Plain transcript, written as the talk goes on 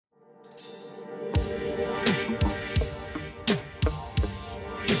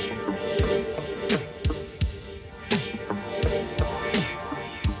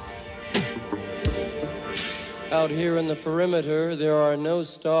Out here in the perimeter, there are no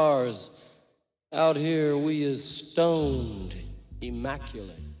stars. Out here, we is stoned,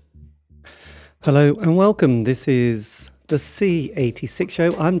 immaculate. Hello and welcome. This is the C86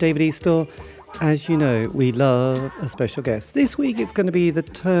 show. I'm David Eastaugh. As you know, we love a special guest. This week it's going to be the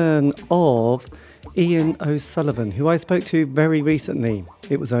turn of Ian O'Sullivan, who I spoke to very recently.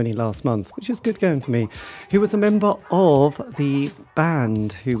 It was only last month, which is good going for me. Who was a member of the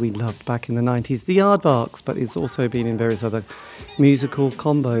band who we loved back in the 90s, the Aardvarks, but he's also been in various other musical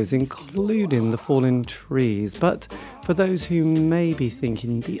combos, including the Fallen Trees. But for those who may be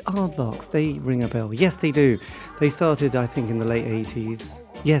thinking, the Aardvarks, they ring a bell. Yes, they do. They started, I think, in the late 80s.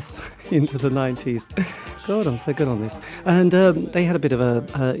 Yes, into the 90s. God, I'm so good on this. And they had a bit of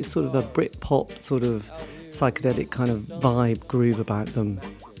a sort of a Britpop sort of psychedelic kind of vibe groove about them.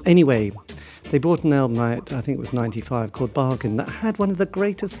 Anyway, they brought an album out, I think it was 95, called Bargain, that had one of the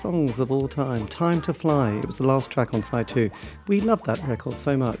greatest songs of all time, Time to Fly. It was the last track on side 2. We loved that record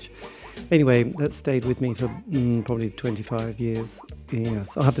so much. Anyway, that stayed with me for probably 25 years.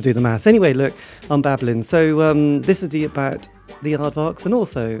 Yes, I'll have to do the maths. Anyway, look, I'm babbling. So this is about the Aardvarks and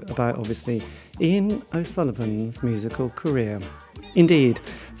also about, obviously, Ian O'Sullivan's musical career. Indeed.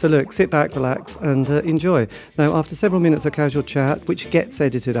 So look, sit back, relax and enjoy. Now, after several minutes of casual chat, which gets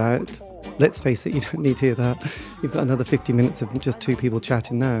edited out, let's face it, you don't need to hear that. You've got another 50 minutes of just two people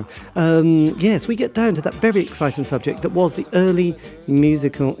chatting now. Yes, we get down to that very exciting subject that was the early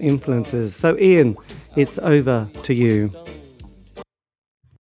musical influences. So Ian, it's over to you.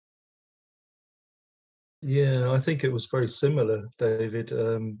 Yeah, I think it was very similar, David.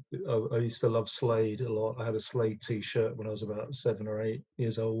 I used to love Slade a lot. I had a Slade t-shirt when I was about 7 or 8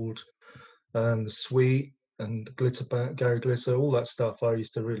 years old. And Sweet and Gary Glitter, all that stuff I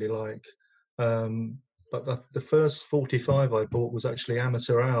used to really like. But the first 45 I bought was actually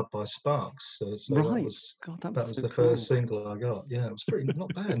Amateur Hour by Sparks. So right. that was so the cool. First single I got. Yeah, it was pretty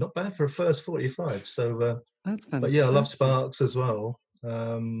not bad for a first 45. So that's fantastic. But yeah, I love Sparks as well.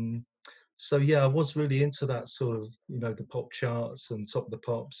 So yeah, I was really into that sort of, the pop charts and Top of the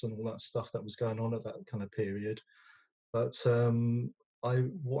Pops and all that stuff that was going on at that kind of period. But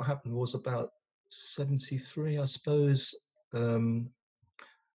what happened was about 73, I suppose. I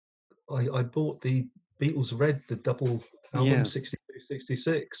bought the Beatles Red, the double album, 62,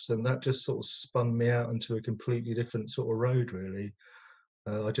 66, and that just sort of spun me out into a completely different sort of road, really.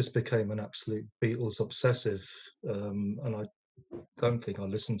 I just became an absolute Beatles obsessive, and I don't think I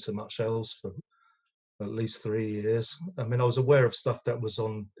listened to much else for at least 3 years. I mean, I was aware of stuff that was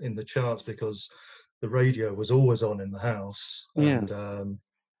on in the charts because the radio was always on in the house.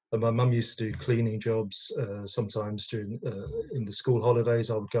 And my mum used to do cleaning jobs sometimes during in the school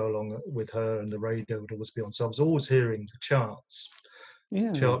holidays. I would go along with her and the radio would always be on. So I was always hearing the charts,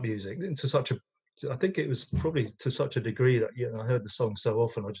 chart music, and I think it was probably to such a degree that I heard the song so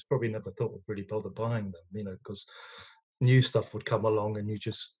often, I just probably never thought I'd really bother buying them, because new stuff would come along and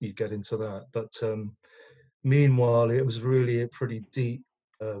you get into that. But meanwhile, it was really a pretty deep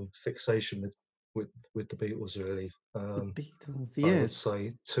fixation with the Beatles, really. The Beatles, yes. I would say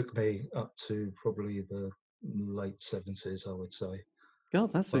it took me up to probably the late 70s, I would say.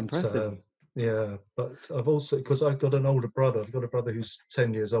 God, that's so impressive. Yeah, but I've also, because I've got an older brother. I've got a brother who's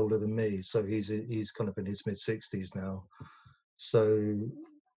 10 years older than me, so he's kind of in his mid-60s now. So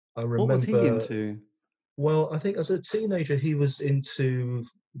I remember. What was he into? Well, I think as a teenager he was into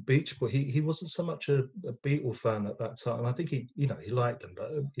Beach Boy. He wasn't so much a Beatle fan at that time. I think he liked them,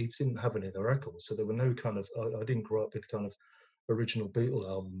 but he didn't have any of the records. So there were no kind of. I didn't grow up with kind of original Beatle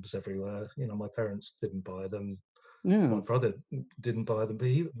albums everywhere. My parents didn't buy them. Yeah. My brother didn't buy them, but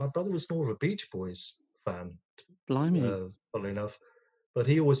my brother was more of a Beach Boys fan. Blimey. Funnily enough, but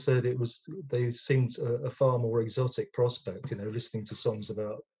he always said they seemed a far more exotic prospect. Listening to songs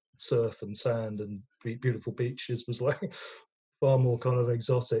about surf and sand and beautiful beaches was like far more kind of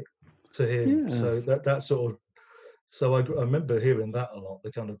exotic to him. Yes. So that sort of. So I remember hearing that a lot.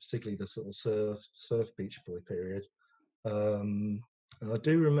 The kind of particularly the sort of surf Beach Boy period. And I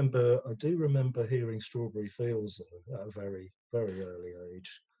do remember hearing Strawberry Fields at a very, very early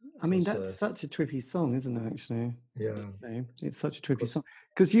age. I mean, that's such a trippy song, isn't it, actually? Yeah. It's such a trippy song.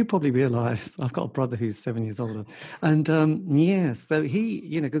 Because you probably realise, I've got a brother who's 7 years older. And, so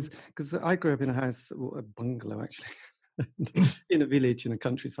he, because I grew up in a house, a bungalow, actually. In a village in a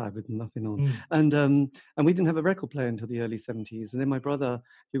countryside with nothing on, and we didn't have a record player until the early 70s. And then my brother,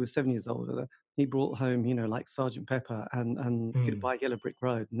 who was 7 years older, he brought home like Sgt. Pepper and Goodbye Yellow Brick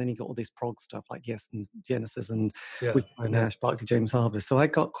Road, and then he got all this prog stuff like Yes and Genesis and Wishbone Ash, Barclay James Harvest. So I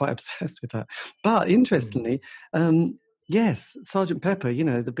got quite obsessed with that. But interestingly, Yes, Sergeant Pepper, you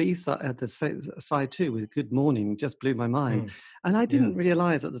know, the B side, side two with Good Morning just blew my mind. And I didn't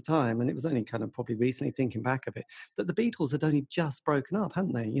realise at the time, and it was only kind of probably recently thinking back a bit, that the Beatles had only just broken up,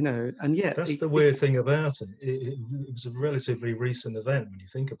 hadn't they? You know, and yet... That's the weird thing about it. It was a relatively recent event when you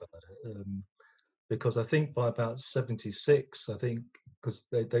think about it. Because I think by about 76, I think, because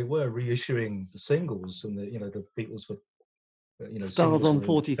they were reissuing the singles and the Beatles were, Stars singles on were in the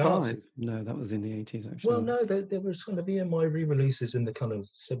 45. charts. No, that was in the 80s, actually. Well, no, there was kind of EMI re-releases in the kind of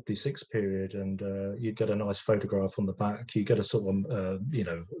 76 period, and you'd get a nice photograph on the back. You get a sort of,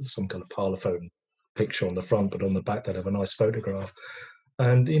 some kind of parlophone picture on the front, but on the back they'd have a nice photograph.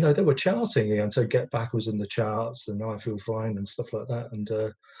 And, they were charting, and so Get Back was in the charts, and I Feel Fine and stuff like that. And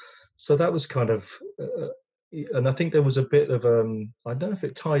so that was kind of, and I think there was a bit of, I don't know if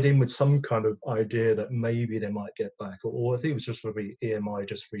it tied in with some kind of idea that maybe they might get back, or I think it was just probably EMI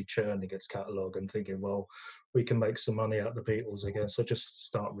just rechurning its catalogue and thinking, well, we can make some money out of the Beatles again, so just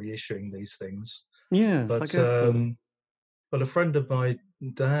start reissuing these things. Yes, but, I guess so. But a friend of my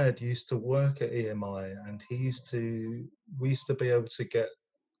dad used to work at EMI, and we used to be able to get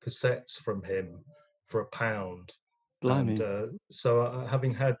cassettes from him for £1. Blimey. And so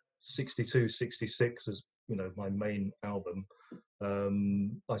having had 62, 66 as my main album,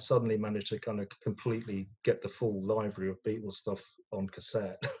 I suddenly managed to kind of completely get the full library of Beatles stuff on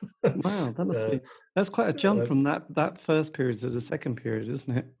cassette. Wow, that must be, that's quite a jump from that first period to the second period,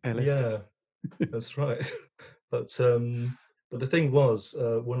 isn't it? LSD. Yeah, that's right. But the thing was,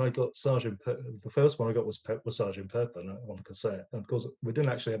 when I got the first one I got was Sergeant Pepper on cassette, and of course we didn't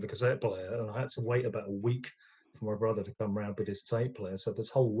actually have a cassette player, and I had to wait about a week for my brother to come around with his tape player. So this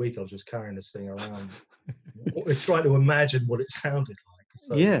whole week I was just carrying this thing around, trying to imagine what it sounded like.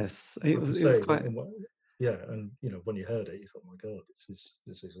 So, yes, it was quite. Yeah, and when you heard it, you thought, "My God, this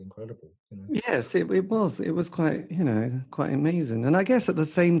is incredible." Yes, it was. It was quite quite amazing. And I guess at the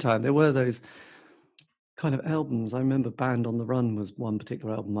same time there were those kind of albums. I remember Band on the Run was one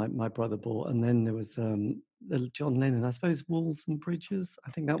particular album my brother bought, and then there was the John Lennon, I suppose, Walls and Bridges. I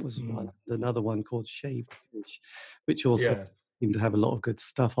think that was one. Another one called Shaved Fish, which also seemed to have a lot of good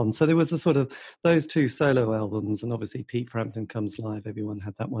stuff on. So there was a sort of those two solo albums, and obviously Pete Frampton Comes Live. Everyone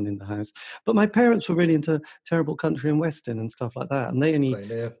had that one in the house. But my parents were really into Terrible Country and Western and stuff like that, and they only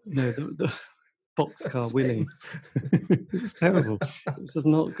the Boxcar Willie. It was terrible. It was just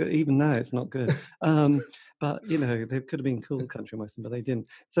not good. Even now, it's not good. But they could have been cool country and western, but they didn't.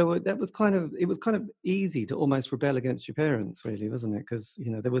 So it was kind of easy to almost rebel against your parents, really, wasn't it? Because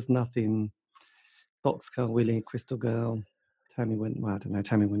there was nothing. Boxcar Willie, Crystal Girl, Tammy Wynette. Well, I don't know.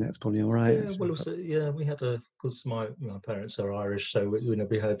 Tammy Wynette's probably all right. Yeah, well, we had because my parents are Irish, so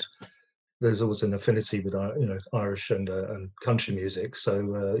we had. There's always an affinity with Irish and country music.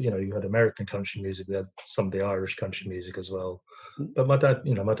 So you had American country music, we had some of the Irish country music as well. But my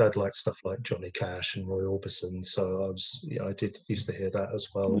dad liked stuff like Johnny Cash and Roy Orbison, so I used to hear that as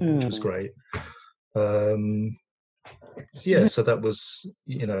well, which was great. So that was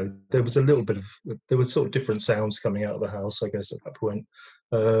there was a little bit of there was sort of different sounds coming out of the house, I guess, at that point.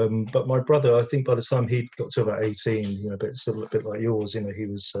 But my brother, I think by the time he got to about 18, a bit like yours, he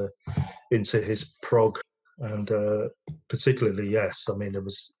was into his prog, and particularly Yes. I mean, it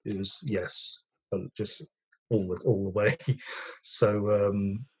was Yes, just all the way. So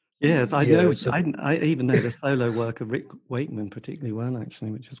yes, I know. I even know the solo work of Rick Wakeman particularly well,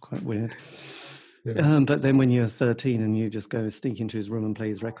 actually, which is quite weird. Yeah. But then when you're 13 and you just go sneak into his room and play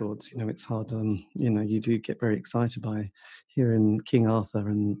his records, it's hard. You do get very excited by hearing King Arthur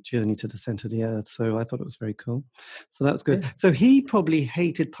and Journey to the Centre of the Earth. So I thought it was very cool. So that's good. Yeah. So he probably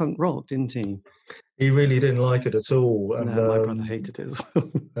hated punk rock, didn't he? He really didn't like it at all. And no, my brother hated it as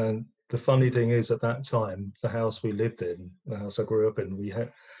well. And the funny thing is, at that time, the house we lived in, the house I grew up in, we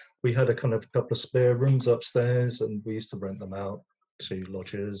had a kind of couple of spare rooms upstairs, and we used to rent them out to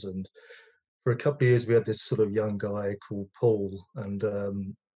lodgers. And for a couple of years, we had this sort of young guy called Paul,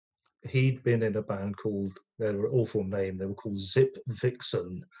 and he'd been in a band called, they were an awful name, they were called Zip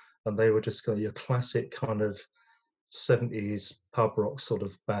Vixen, and they were just kind of your classic kind of 70s pub rock sort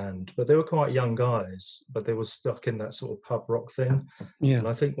of band. But they were quite young guys, but they were stuck in that sort of pub rock thing. Yes. And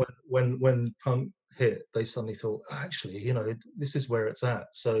I think when punk hit, they suddenly thought, actually, this is where it's at.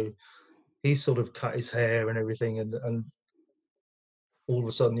 So he sort of cut his hair and everything, and all of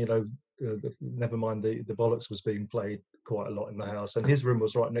a sudden, never mind the bollocks was being played quite a lot in the house, and his room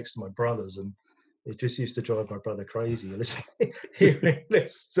was right next to my brother's, and it just used to drive my brother crazy hearing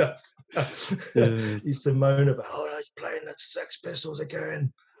this stuff. Yes. He used to moan about, he's playing that Sex Pistols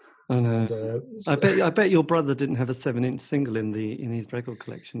again. I know. And, I bet your brother didn't have a 7-inch single in his record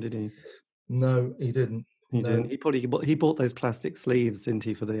collection, did he? No, he didn't. He No, didn't. He bought those plastic sleeves, didn't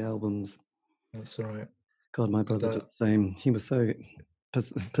he, for the albums? that's all right. God, my brother did the same. He was so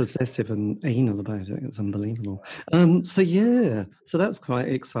possessive and anal about it. It's unbelievable. So that's quite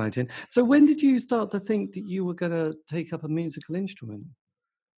exciting. So when did you start to think that you were going to take up a musical instrument?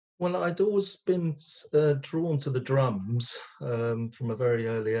 Well, I'd always been drawn to the drums from a very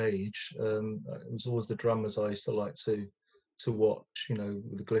early age. It was always the drummers I used to like to watch,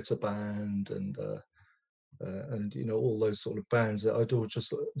 the Glitter Band and all those sort of bands. I'd always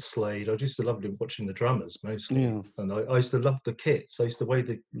just Slade. I used to love watching the drummers mostly, Yes. and I used to love the kits. I used to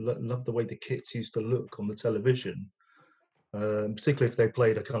love the way the kits used to look on the television. Particularly if they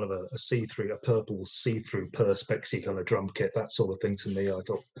played a kind of a see-through, a purple see-through Perspexy kind of drum kit, that sort of thing. To me, I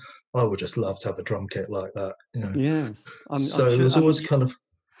thought I would just love to have a drum kit like that. Yes. So it was always kind of.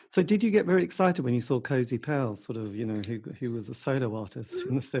 So did you get very excited when you saw Cozy Powell, sort of, who was a solo artist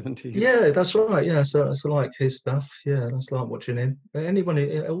in the 70s? Yeah, that's right. Yeah, so I like his stuff. Yeah, that's like watching him. All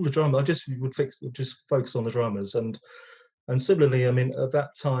the drummers, I just would just focus on the drummers, and similarly, I mean, at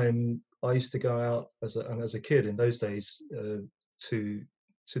that time, I used to go out as a kid in those days to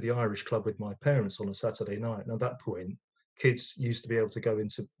the Irish club with my parents on a Saturday night. And at that point, kids used to be able to go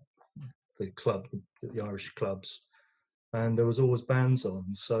into the Irish clubs, and there was always bands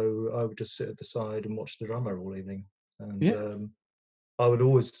on. So I would just sit at the side and watch the drummer all evening. And I would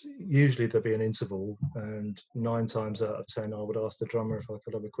usually there'd be an interval, and 9 times out of 10, I would ask the drummer if I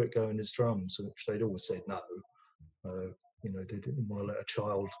could have a quick go in his drums, which they'd always say no. They didn't want to let a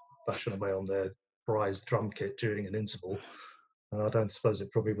child bashing away on their prized drum kit during an interval. And I don't suppose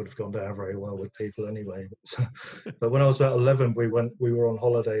it probably would have gone down very well with people anyway. But when I was about 11, we were on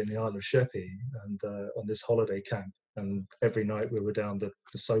holiday in the Isle of Sheppey, and on this holiday camp. And every night we were down the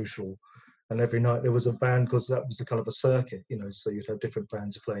social, and every night there was a band, because that was the kind of a circuit, so you'd have different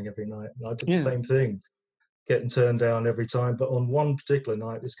bands playing every night. And I did the same thing, getting turned down every time. But on one particular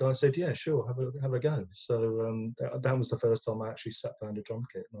night, this guy said, "Yeah, sure, have a go." So that was the first time I actually sat behind a drum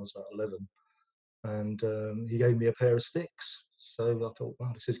kit, and I was about 11. And he gave me a pair of sticks. So I thought,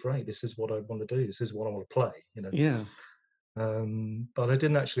 wow, this is great. This is what I want to do. This is what I want to play. Yeah. But I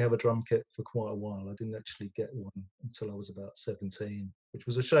didn't actually have a drum kit for quite a while. I didn't actually get one until I was about 17, which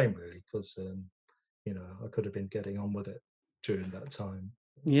was a shame, really, because I could have been getting on with it during that time.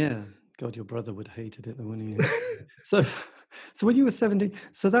 Yeah. God, your brother would have hated it, though, wouldn't he? So when you were 17,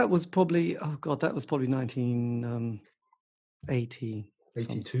 so that was probably 1980.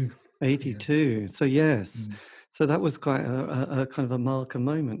 82. 82. Yeah. So yes. So that was quite a kind of a marker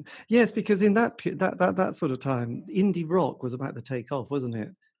moment. Yes, because in that sort of time, indie rock was about to take off, wasn't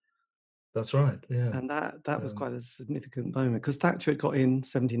it? That's right, yeah. And that was quite a significant moment, because Thatcher had got in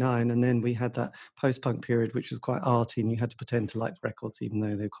 79, and then we had that post-punk period, which was quite arty, and you had to pretend to like records, even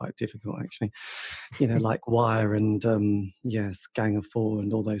though they were quite difficult, actually. Like Wire and Gang of Four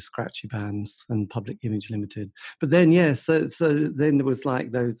and all those scratchy bands, and Public Image Limited. But then so then there was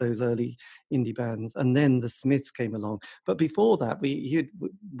like those early indie bands, and then the Smiths came along. But before that,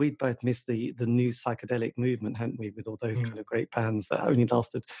 we'd both missed the new psychedelic movement, hadn't we, with all those kind of great bands that only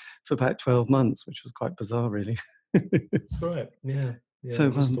lasted for about 12 months, which was quite bizarre, really. That's right. Yeah. So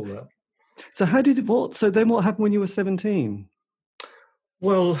all that. So then what happened when you were 17?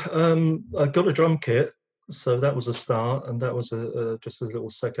 Well, I got a drum kit, so that was a start, and that was just a little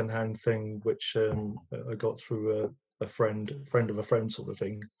second-hand thing which I got through a friend of a friend sort of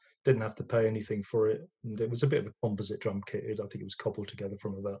thing. Didn't have to pay anything for it, and it was a bit of a composite drum kit. I think it was cobbled together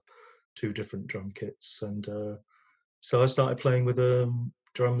from about 2 different drum kits, and so I started playing with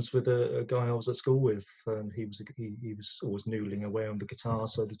drums with a guy I was at school with, and he was always noodling away on the guitar,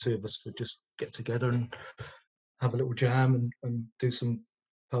 so the two of us would just get together and have a little jam and do some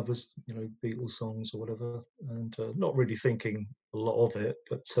covers, Beatles songs or whatever, and not really thinking a lot of it,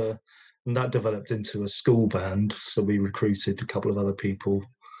 but and that developed into a school band, so we recruited a couple of other people,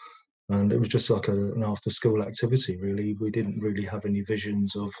 and it was just like an after-school activity, really. We didn't really have any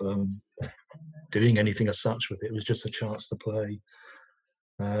visions of doing anything as such with it. It was just a chance to play.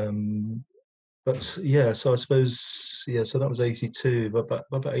 But so I suppose, so that was 82, but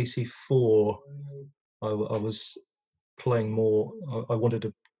about 84, I was playing more. I thought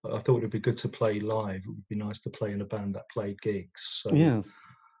it would be good to play live. It would be nice to play in a band that played gigs.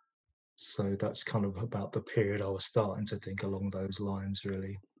 So that's kind of about the period I was starting to think along those lines,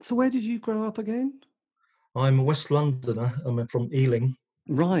 really. So where did you grow up again? I'm a West Londoner. I'm from Ealing.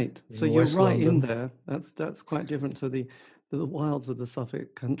 Right. So you're right in there. That's quite different to the the wilds of the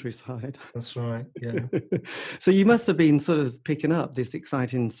Suffolk countryside. That's right. Yeah. So you must have been sort of picking up this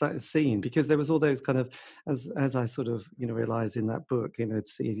exciting scene, because there was all those kind of, as I sort of, you know, realized in that book, you know,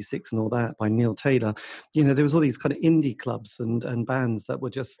 C86 and all that by Neil Taylor, you know, there was all these kind of indie clubs and bands that were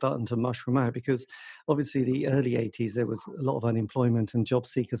just starting to mushroom out, because obviously the early 80s, there was a lot of unemployment and job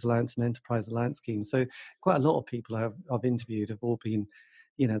seekers allowance and enterprise allowance schemes. So quite a lot of people I've interviewed have all been,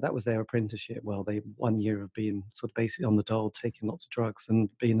 you know, that was their apprenticeship. Well, they 1 year of being sort of basically on the dole, taking lots of drugs and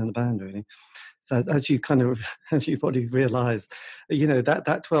being in a band, really. So as you kind of, as you probably realised, you know,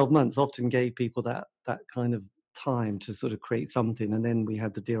 that 12 months often gave people that kind of time to sort of create something. And then we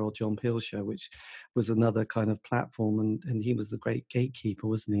had the Dear Old John Peel show, which was another kind of platform, and he was the great gatekeeper,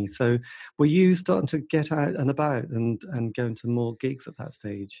 wasn't he? So were you starting to get out and about and go into more gigs at that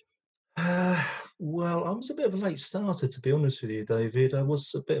stage? Uh, well, I was a bit of a late starter, to be honest with you, David. I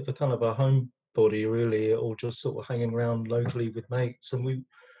was a bit of a kind of a homebody, really, or just sort of hanging around locally with mates. And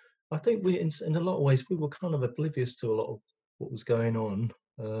I think in a lot of ways, we were kind of oblivious to a lot of what was going on.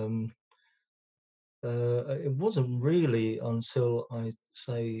 It wasn't really until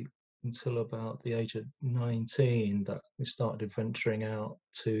until about the age of 19 that we started venturing out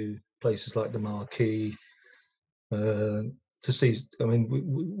to places like the Marquee, uh, to see. I mean,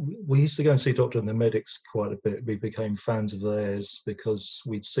 we used to go and see Doctor and the Medics quite a bit. We became fans of theirs because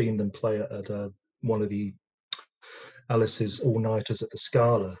we'd seen them play at one of the Alice's all-nighters at the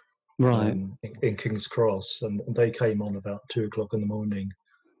Scala, Right. in King's Cross, and they came on about 2 o'clock in the morning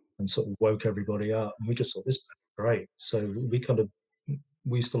and sort of woke everybody up. And we just thought, this is great. So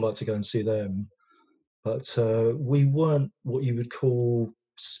we used to like to go and see them, but we weren't what you would call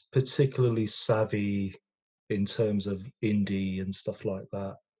particularly savvy in terms of indie and stuff like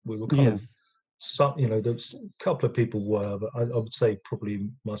that. We were kind Yeah. of some, you know, there's a couple of people were, but I would say probably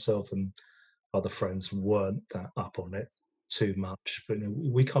myself and other friends weren't that up on it too much. But you know,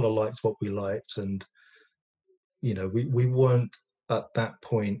 we kind of liked what we liked, and you know, we weren't at that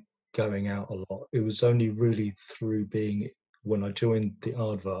point going out a lot. It was only really through being when I joined the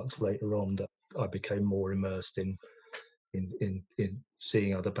Aardvarks later on that I became more immersed in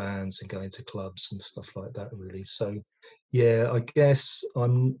seeing other bands and going to clubs and stuff like that, really. So yeah, I guess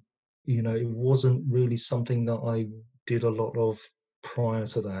you know, it wasn't really something that I did a lot of prior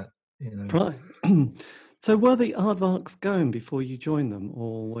to that, you know. Right. So were the Aardvarks going before you joined them,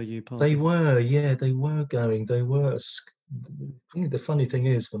 or were you part They of? were, yeah, they were going. They were. The funny thing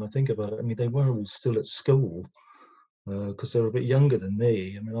is, when I think about it, I mean, they were all still at school because they were a bit younger than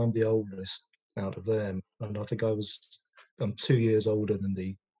me. I mean, I'm the oldest out of them, and I think I'm 2 years older than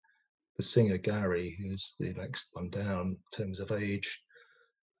the singer Gary, who's the next one down in terms of age.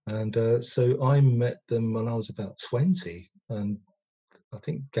 And so I met them when I was about 20, and I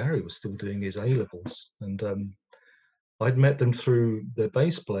think Gary was still doing his A levels, and I'd met them through their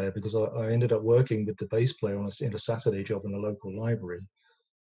bass player because I ended up working with the bass player in a Saturday job in a local library.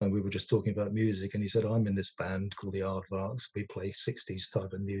 And we were just talking about music, and he said, I'm in this band called the Aardvarks. We play 60s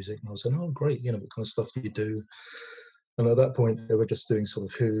type of music. And I was like, oh, great. You know, what kind of stuff do you do? And at that point, they were just doing sort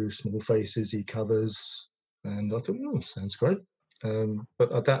of Who, Small Faces, covers. And I thought, oh, sounds great.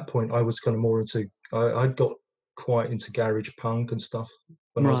 But at that point, I was kind of more into, I'd got quite into garage punk and stuff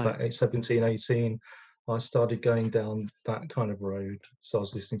when I was Right. about 17, 18. I started going down that kind of road. So I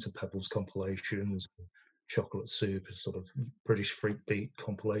was listening to Pebbles compilations, Chocolate Soup, sort of British freak beat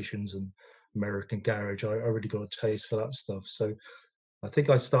compilations, and American garage. I already got a taste for that stuff. So I think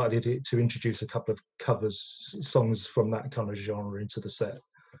I started to introduce a couple of songs from that kind of genre into the set.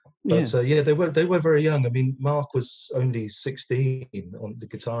 But Yes. yeah, they were very young. I mean, Mark was only 16. On the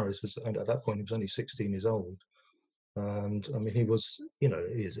guitarist was, and at that point he was only 16 years old. And I mean, he was, you know,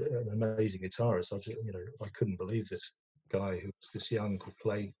 he's an amazing guitarist. You know, I couldn't believe this guy who was this young could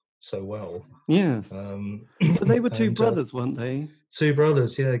play so well. Yes. So they were two And brothers, weren't they? two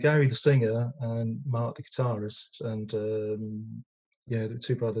brothers, yeah, Gary the singer and Mark the guitarist, and yeah, the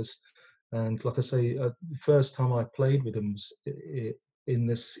two brothers. And like I say, the first time I played with them was in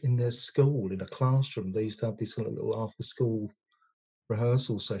their school, in a classroom. They used to have these kind of little after school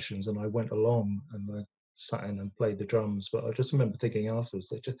rehearsal sessions, and I went along and I sat in and played the drums. But I just remember thinking afterwards,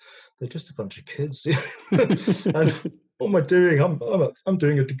 they're just a bunch of kids, and what am I doing? I'm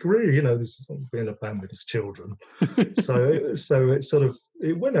doing a degree, you know. This is being a band with his children. So it sort of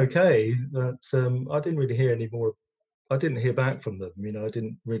it went okay, but I didn't really hear any more. I didn't hear back from them. You know, I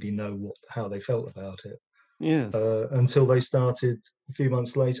didn't really know how they felt about it Yes. until they started. A few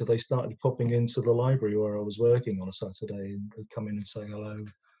months later, they started popping into the library where I was working on a Saturday, and they'd come in and say hello,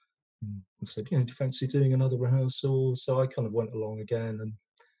 and said, you know, do you fancy doing another rehearsal? So I kind of went along again, and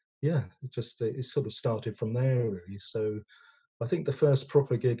yeah, it sort of started from there really. So I think the first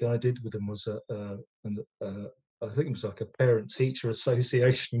proper gig I did with them was I think it was like a parent-teacher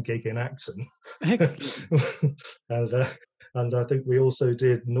association gig in Acton, Excellent. and uh, and I think we also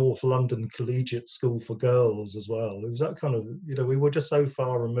did North London Collegiate School for Girls as well. It was that kind of, we were just so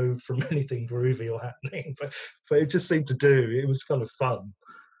far removed from anything groovy or happening, but it just seemed to do. It was kind of fun.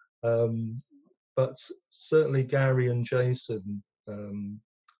 Um, but certainly Gary and Jason,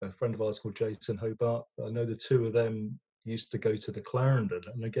 a friend of ours called Jason Hobart, I know the two of them used to go to the Clarendon.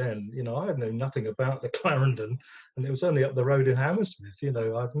 And again, I had known nothing about the Clarendon, and it was only up the road in Hammersmith. I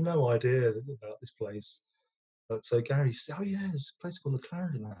had no idea about this place. But so Gary said, "Oh yeah, there's a place called the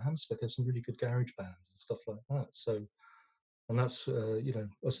Clarendon at Hammersmith. There's some really good garage bands and stuff like that." So, and that's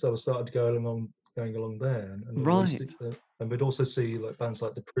I started going along there, Right. and we'd also see like bands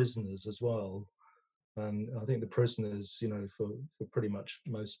like the Prisoners as well. And I think the Prisoners, for pretty much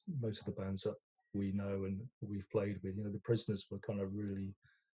most of the bands that we know and we've played with, the Prisoners were kind of really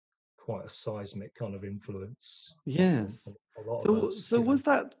quite a seismic kind of influence on Yes. a lot of So, us. so was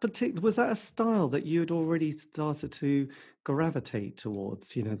that a style that you had already started to gravitate towards?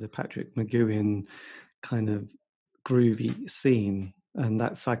 The Patrick McGowan kind of groovy scene and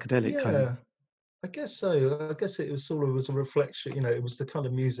that psychedelic kind of. Yeah, I guess so. I guess it was sort of as a reflection. It was the kind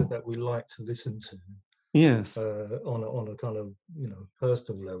of music that we like to listen to Yes. on a kind of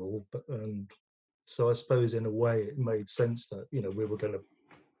personal level. But and so I suppose in a way it made sense that we were going to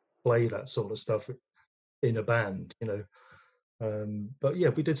play that sort of stuff in a band. But yeah,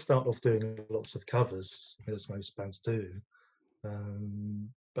 we did start off doing lots of covers, as most bands do.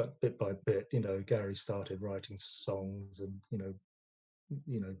 But bit by bit, Gary started writing songs and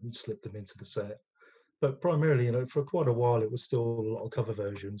slipped them into the set. But primarily, for quite a while, it was still a lot of cover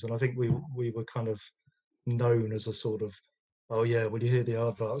versions, and I think we were kind of known as a sort of, oh yeah, when you hear the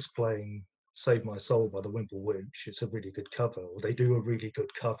Aardvarks playing "Save My Soul" by the Wimple Witch, it's a really good cover, or they do a really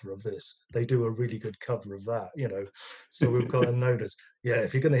good cover of this, they do a really good cover of that. So we were kind of known as, yeah,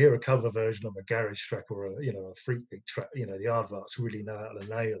 if you're going to hear a cover version of a garage track or a freak beat track, the Aardvarks really know how to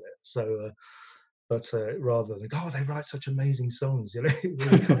nail it. So but rather than, oh, they write such amazing songs, we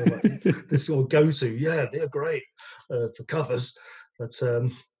were kind of like this sort of go-to. Yeah, they're great for covers, but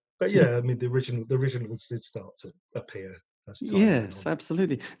yeah, I mean the originals did start to appear as time went Yes, on.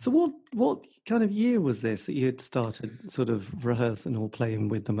 absolutely. So what kind of year was this that you had started sort of rehearsing or playing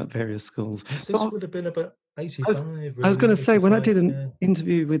with them at various schools? This Well, would have been about I was 85, I was going really, to say when I 85. did an Yeah.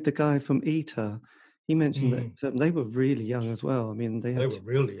 interview with the guy from ETA, he mentioned Mm, that they were really young as well. I mean, they they had were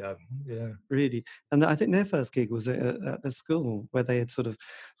really young. Yeah. really, and I think their first gig was at the school where they had sort of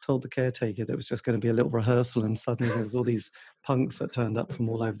told the caretaker that it was just going to be a little rehearsal, and suddenly there was all these punks that turned up from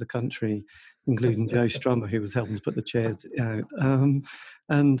all over the country, including Joe Strummer, who was helping to put the chairs out,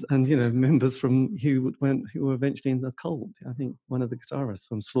 and members from who were eventually in the Cult. I think one of the guitarists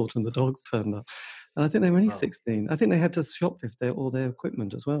from Slaughter and the Dogs turned up, and I think they were only Wow. 16. I think they had to shoplift all their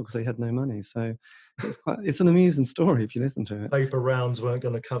equipment as well because they had no money. So it's an amusing story if you listen to it. Paper rounds weren't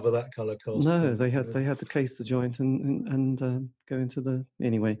going to cover that kind of cost. No, they had to case the joint and go into the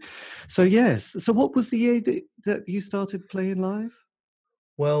anyway. So yes. So what was the year that you started playing live?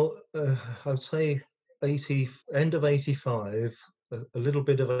 Well, I would say end of 85, a little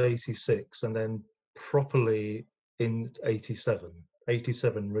bit of 86, and then properly in 87.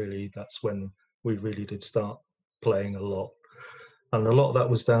 87, really, that's when we really did start playing a lot. And a lot of that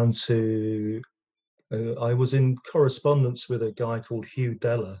was down to, I was in correspondence with a guy called Hugh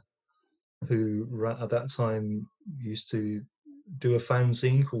Deller, who at that time used to do a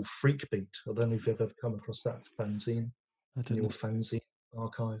fanzine called Freak Beat. I don't know if you've ever come across that fanzine I in don't your know. fanzine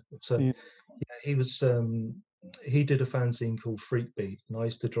archive. But Yeah. yeah, he did a fanzine called Freak Beat, and I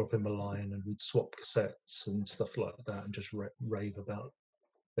used to drop him a line, and we'd swap cassettes and stuff like that, and just rave about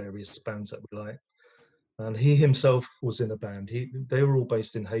various bands that we like. And he himself was in a band. They were all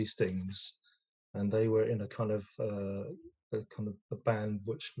based in Hastings, and they were in a kind of a band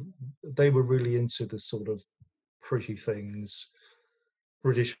which they were really into the sort of pretty things,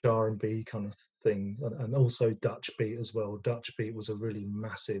 British R&B kind of thing, and also Dutch beat as well. Dutch beat was a really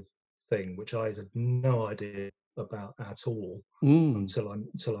massive thing, which I had no idea about at all Mm.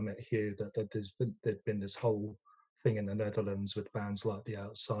 until I met Hugh. There'd been this whole thing in the Netherlands with bands like the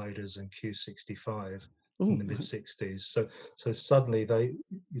Outsiders and Q65 in Oh, the mid right. '60s. So suddenly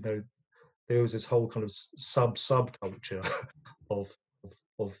there was this whole kind of subculture of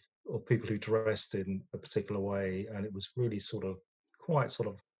of of people who dressed in a particular way, and it was really sort of quite sort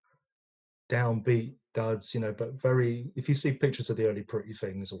of downbeat duds, but very. If you see pictures of the early Pretty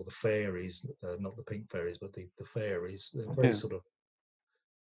Things or the Fairies, not the Pink Fairies, but the Fairies, they're very Yeah. sort of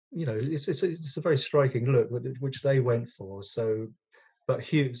it's a very striking look, which they went for. So, but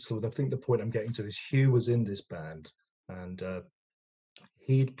Hugh, so I think the point I'm getting to is Hugh was in this band, and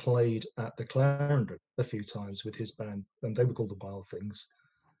he'd played at the Clarendon a few times with his band, and they were called the Wild Things.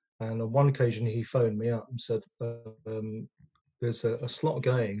 And on one occasion, he phoned me up and said, "There's a slot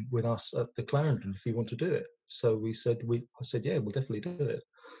going with us at the Clarendon if you want to do it." So I said, "Yeah, we'll definitely do it."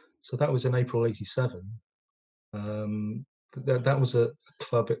 So that was in April '87. That was a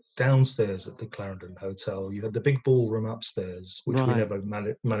club downstairs at the Clarendon Hotel. You had the big ballroom upstairs, which we Right. never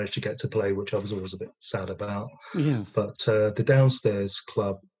managed to get to play, which I was always a bit sad about. Yes. But the downstairs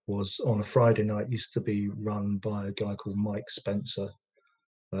club was on a Friday night, used to be run by a guy called Mike Spencer,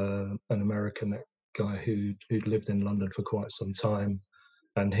 an American guy who'd lived in London for quite some time.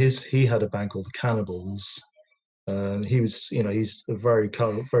 And he had a band called the Cannibals. He's a very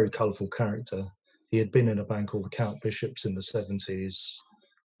colourful character. He had been in a band called the Count Bishops in the '70s.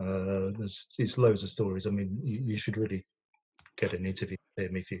 There's loads of stories. I mean, you should really get an interview with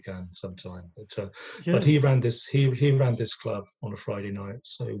him if you can sometime. But he Yes. ran this club on a Friday night,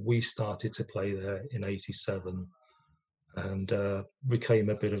 so we started to play there in '87, and became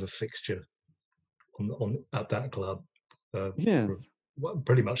a bit of a fixture on at that club. Yes. For, well,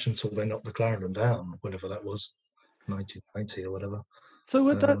 pretty much until they knocked the Clarendon down, whenever that was, 1990 or whatever. So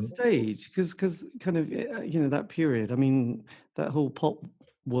at that Um, stage, because kind of that period, I mean, that whole pop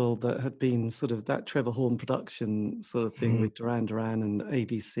world that had been sort of that Trevor Horn production sort of thing mm, with Duran Duran and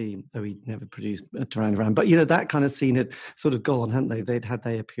ABC, though he never produced Duran Duran, but that kind of scene had sort of gone, hadn't they? They'd had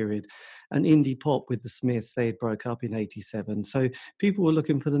their period, and indie pop with the Smiths, they had broke up in '87, so people were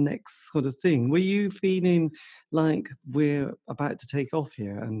looking for the next sort of thing. Were you feeling like we're about to take off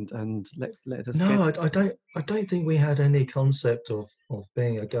here and let us no, get? I don't think we had any concept of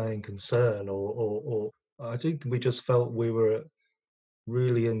being a going concern, or I think we just felt we were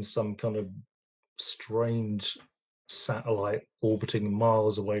really in some kind of strange satellite orbiting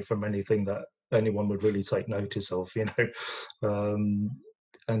miles away from anything that anyone would really take notice of,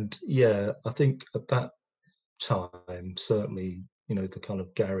 and yeah, I think at that time, certainly, the kind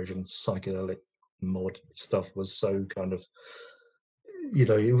of garage and psychedelic mod stuff was so kind of,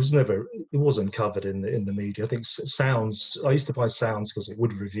 it wasn't covered in the media. I think sounds. I used to buy sounds because it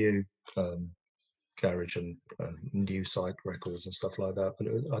would review um, garage and new site records and stuff like that.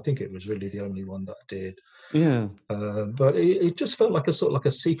 But I think it was really the only one that did. Yeah. But it just felt like a sort of like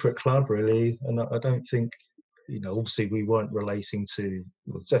a secret club, really. And I don't think, obviously we weren't relating to,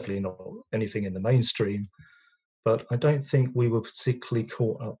 well, definitely not anything in the mainstream. But I don't think we were particularly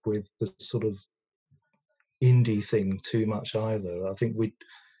caught up with the sort of indie thing too much either. I think we'd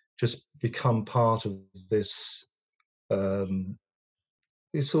just become part of this. Um,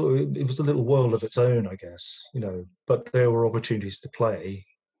 it was a little world of its own, I guess, But there were opportunities to play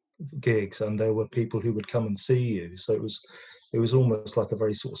gigs, and there were people who would come and see you. So it was almost like a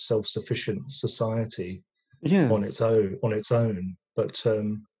very sort of self-sufficient society on Yes. its own. But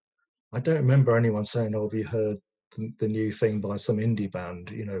I don't remember anyone saying, "Oh, have you heard the new thing by some indie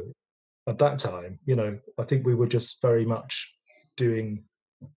band?" At that time, I think we were just very much doing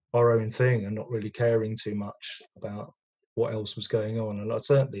our own thing and not really caring too much about what else was going on. And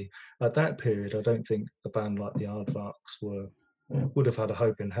certainly at that period, I don't think a band like the Aardvarks would have had a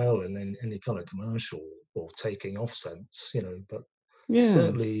hope in hell in any kind of commercial or taking off sense, But Yes.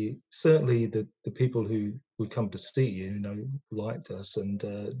 certainly the people who would come to see you, liked us, and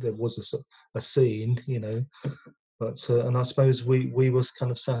there was a scene, But and I suppose we was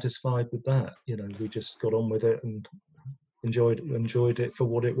kind of satisfied with that. We just got on with it and enjoyed it for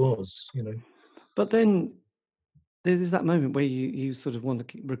what it was. But then there's that moment where you sort of want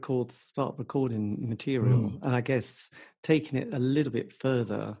to start recording material, Mm. and I guess taking it a little bit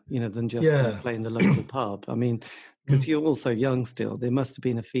further, than just kind of Yeah. playing the local pub. I mean, because Mm. you're also young still, there must have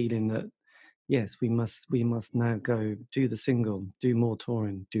been a feeling that yes, we must now go do the single, do more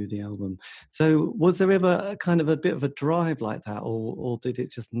touring, do the album. So was there ever a kind of a bit of a drive like that, or did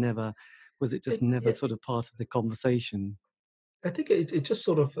it just never? Was it just It, never it, sort of part of the conversation? I think it just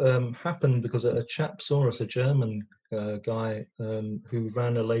sort of happened because a chap saw us, a German guy who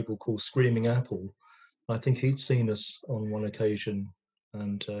ran a label called Screaming Apple. I think he'd seen us on one occasion,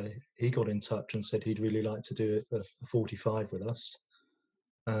 and he got in touch and said he'd really like to do a 45 with us.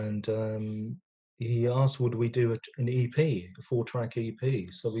 And he asked, would we do an EP, a 4-track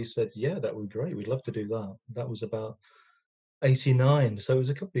EP? So we said, yeah, that would be great. We'd love to do that. That was about '89, so it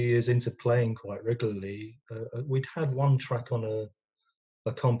was a couple of years into playing quite regularly. We'd had one track on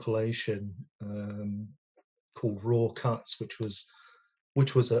a compilation called Raw Cuts, which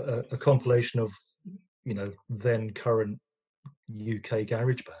was a compilation of then current UK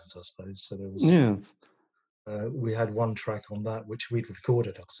garage bands, I suppose. So there was Yes. we had one track on that which we'd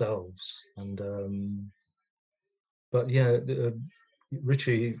recorded ourselves, and but yeah,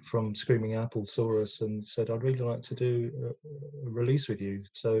 Richie from Screaming Apple saw us and said, "I'd really like to do a release with you."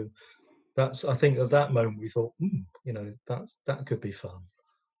 So that's, I think, at that moment we thought, you know, that could be fun.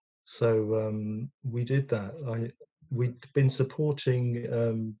 So we did that. We'd been supporting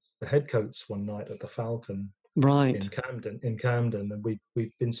the Headcoats one night at the Falcon Right. in Camden, and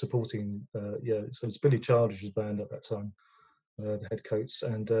we'd been supporting. Yeah, so it's Billy Childish's band at that time, the Headcoats,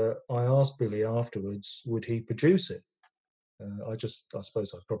 and I asked Billy afterwards, would he produce it? I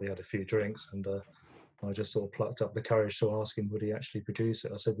suppose I probably had a few drinks, and I just sort of plucked up the courage to ask him, would he actually produce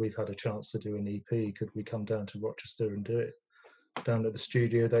it? I said, we've had a chance to do an EP. Could we come down to Rochester and do it down at the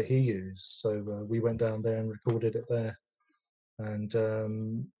studio that he used? So we went down there and recorded it there. And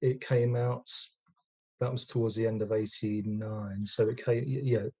it came out, that was towards the end of 89. So it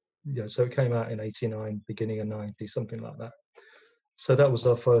came, so it came out in 89, beginning of 90, something like that. So that was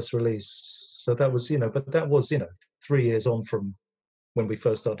our first release. So that was, but that was, 3 years on from when we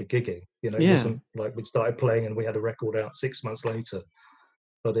first started gigging. It wasn't like we'd started playing and we had a record out 6 months later.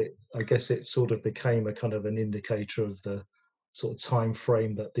 But I guess it sort of became a kind of an indicator of the sort of time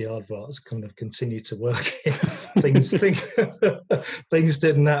frame that the Aardvarks kind of continued to work in. things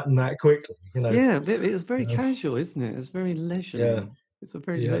didn't happen that quickly, Yeah, it's very casual, isn't it? It's very leisurely. Yeah. It's a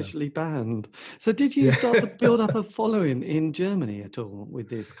very leisurely band. So did you start to build up a following in Germany at all with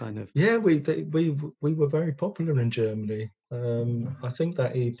this kind of? Yeah, we were very popular in Germany. I think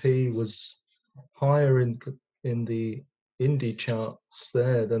that EP was higher in the indie charts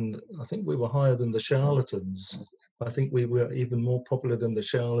there than, I think we were higher than the Charlatans. I think we were even more popular than the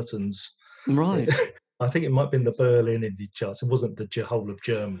Charlatans. Right. I think it might have been the Berlin indie charts. It wasn't the whole of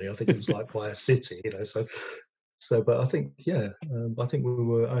Germany. I think it was like by a city, So, but I think, I think we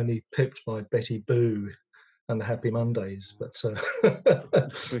were only pipped by Betty Boo and the Happy Mondays, but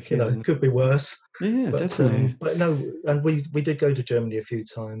tricky, it could be worse. Yeah, but, definitely. But no, and we did go to Germany a few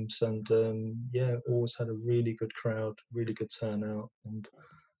times, and always had a really good crowd, really good turnout, and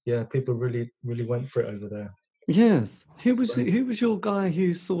people really went for it over there. Yes. Who was your guy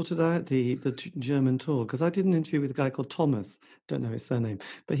who sorted out the German tour? Because I did an interview with a guy called Thomas. Don't know his surname,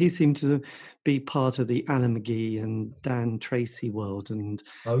 but he seemed to be part of the Alan McGee and Dan Tracy world. And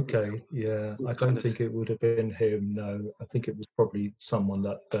okay, yeah, I don't think it would have been him. No, I think it was probably someone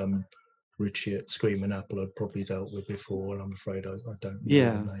that Richie at Screaming Apple had probably dealt with before. I'm afraid I don't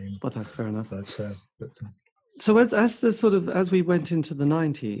know the name. But that's fair enough. But so as we went into the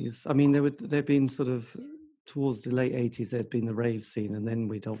 90s, I mean, there'd been sort of towards the late 80s, there'd been the rave scene, and then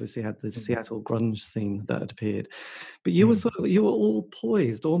we'd obviously had the Seattle grunge scene that had appeared. But you were all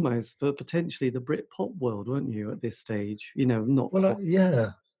poised almost for potentially the Britpop world, weren't you, at this stage? Not well,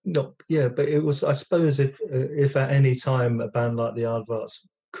 but it was, I suppose, if at any time a band like the Aardvarks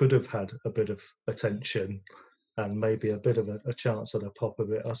could have had a bit of attention and maybe a bit of a chance at a pop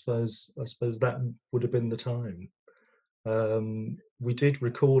of it, I suppose that would have been the time. We did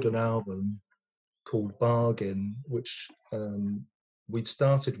record an album called Bargain, which we'd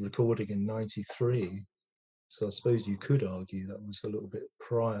started recording in 93. So I suppose you could argue that was a little bit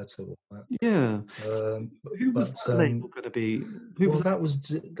prior to that. Yeah. Who was that label going to be? That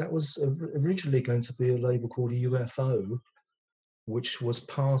was originally going to be a label called UFO, which was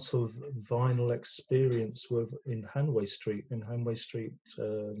part of Vinyl Experience in Hanway Street. In Hanway Street,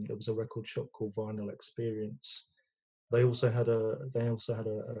 there was a record shop called Vinyl Experience. They also had a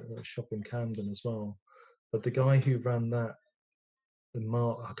shop in Camden as well. But the guy who ran that,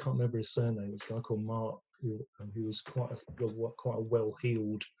 Mark, I can't remember his surname. It was a guy called Mark, who was quite a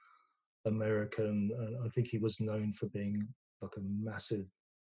well-heeled American. I think he was known for being like a massive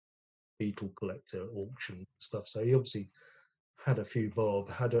Beatle collector, auction stuff. So he obviously had a few bob,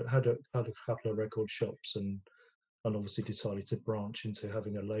 had a couple of record shops, and obviously decided to branch into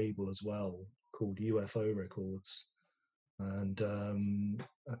having a label as well called UFO Records. And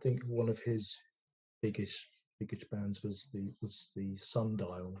I think one of his biggest bands was the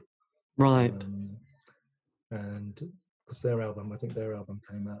Sundial, right? And because their album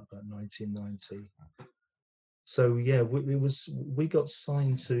came out about 1990. So yeah, we got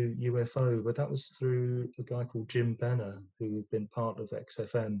signed to UFO, but that was through a guy called Jim Benner, who had been part of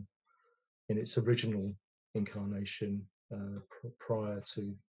XFM in its original incarnation prior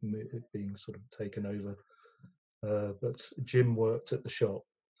to it being sort of taken over. But Jim worked at the shop,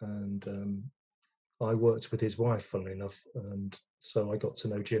 and I worked with his wife, funnily enough, and so I got to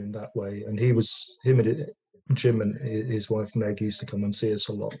know Jim that way. And Jim and his wife Meg used to come and see us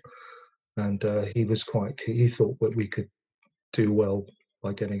a lot, and he was quite keen. He thought that we could do well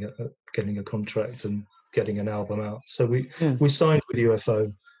by getting a contract and getting an album out. So we Yes. signed with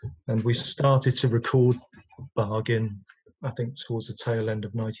UFO, and we started to record Bargain, I think towards the tail end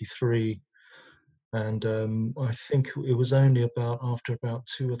of '93. And I think it was only after about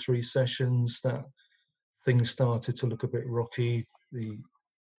 2 or 3 sessions that things started to look a bit rocky.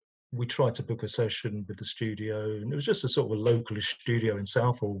 We tried to book a session with the studio, and it was just a sort of a localish studio in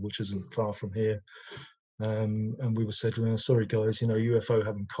Southall, which isn't far from here. And we were said, well, sorry guys, UFO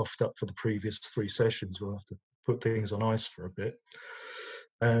haven't coughed up for the previous 3 sessions. We'll have to put things on ice for a bit.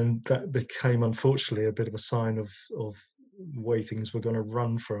 And that became, unfortunately, a bit of a sign of the way things were going to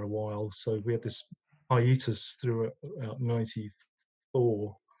run for a while. So we had this hiatus throughout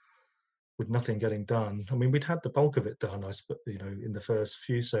 '94 with nothing getting done. I mean, we'd had the bulk of it done, in the first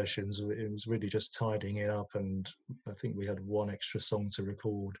few sessions. It was really just tidying it up, and I think we had 1 extra song to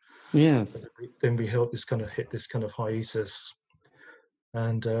record. Yes. Then we hit this kind of hiatus,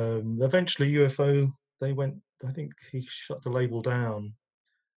 and eventually UFO, they went. I think he shut the label down,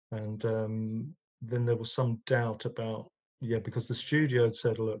 and then there was some doubt about because the studio had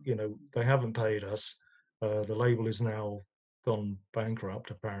said, look, they haven't paid us. The label is now gone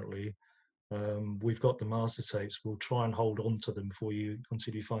bankrupt apparently. We've got the master tapes. We'll try and hold on to them for you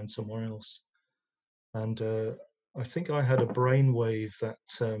until you find somewhere else. And I think I had a brainwave that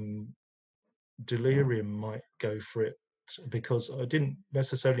Delirium might go for it, because I didn't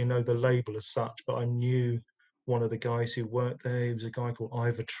necessarily know the label as such, but I knew one of the guys who worked there. He was a guy called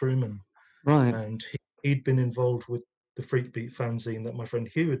Ivor Truman. Right. And he'd been involved with the Freakbeat fanzine that my friend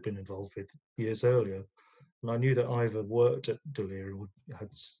Hugh had been involved with years earlier. And I knew that Ivor worked at Delirium, had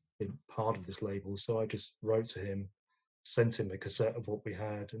been part of this label. So I just wrote to him, sent him a cassette of what we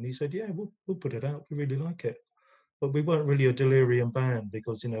had. And he said, yeah, we'll put it out. We really like it. But we weren't really a Delirium band,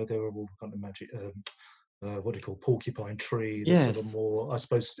 because, they were all kind of magic, what do you call, Porcupine Tree, the sort of more, I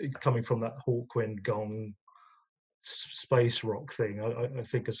suppose, coming from that Hawkwind Gong space rock thing. I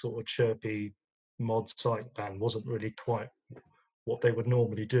think a sort of chirpy mod site band wasn't really quite what they would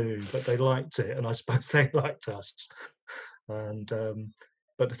normally do, but they liked it, and I suppose they liked us. And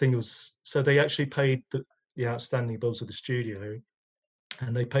but the thing was, so they actually paid the outstanding bills of the studio,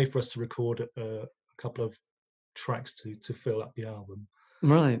 and they paid for us to record a couple of tracks to fill up the album.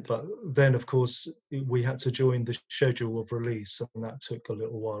 Right. But then, of course, we had to join the schedule of release, and that took a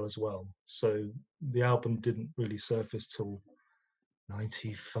little while as well. So the album didn't really surface till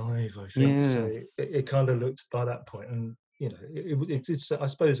 '95, I think. Yes. So it kind of looked by that point, and it's I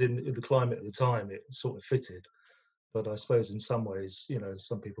suppose in the climate at the time, it sort of fitted. But I suppose in some ways,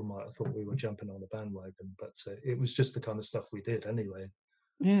 some people might have thought we were jumping on a bandwagon, but it was just the kind of stuff we did anyway,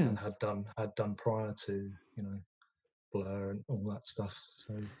 and Yes. had done prior to, Blur and all that stuff.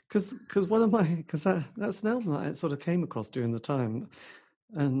 So because that's an album that I sort of came across during the time,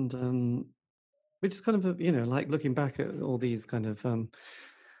 and which is kind of like looking back at all these kind of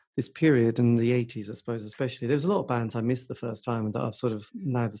this period in the 80s, I suppose, especially. There's a lot of bands I missed the first time that I've sort of,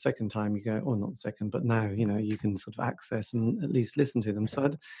 now the second time you go, or not the second, but now, you can sort of access and at least listen to them. So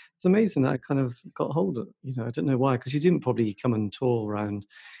it's amazing that I kind of got hold of, I don't know why, because you didn't probably come and tour around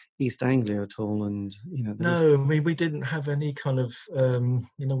East Anglia at all, and no, I mean, we didn't have any kind of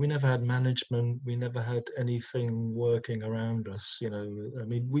we never had management, we never had anything working around us. I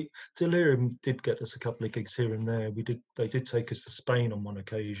mean, Delirium did get us a couple of gigs here and there. They did take us to Spain on one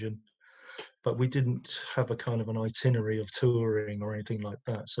occasion, but we didn't have a kind of an itinerary of touring or anything like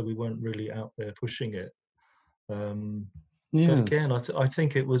that, so we weren't really out there pushing it. Yes. But again, I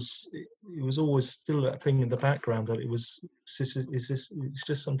think it was always still that thing in the background that it's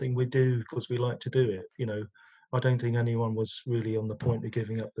just something we do because we like to do it. I don't think anyone was really on the point of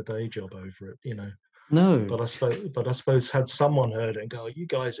giving up the day job over it. No. But I suppose had someone heard it and go, "You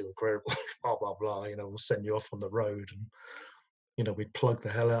guys are incredible," blah blah blah. We'll send you off on the road, and we'd plug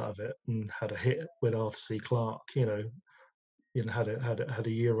the hell out of it and had a hit with Arthur C. Clarke. Had a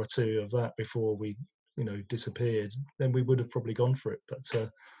year or two of that before we disappeared, then we would have probably gone for it.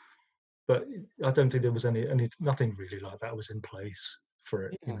 But I don't think there was nothing really like that was in place for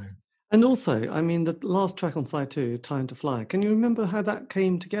it. Yes. And also, I mean, the last track on side 2, Time to Fly, can you remember how that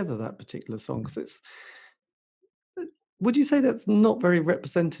came together, that particular song? Because would you say that's not very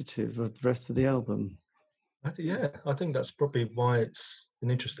representative of the rest of the album? I think that's probably why it's an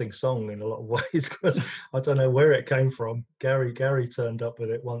interesting song in a lot of ways, because I don't know where it came from. Gary turned up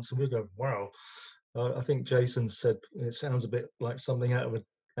with it once, and we go, wow. I think Jason said it sounds a bit like something out of an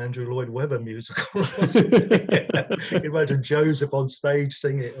Andrew Lloyd Webber musical or something. Imagine Joseph on stage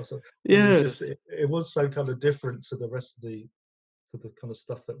singing it or something. Yes. It was so kind of different to the rest of the kind of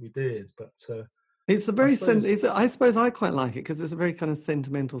stuff that we did. But It's a I very suppose. I suppose I quite like it because it's a very kind of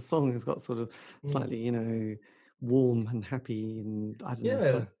sentimental song. It's got sort of Mm, slightly, warm and happy and I don't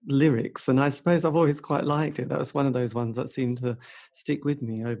know, yeah, lyrics. And I suppose I've always quite liked it. That was one of those ones that seemed to stick with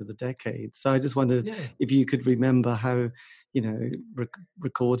me over the decades. So I just wondered yeah. if you could remember how,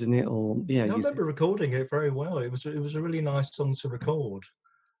 recording it or I use it. remember recording it very well. It was a really nice song to record.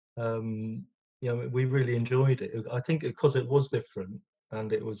 We really enjoyed it. I think because it was different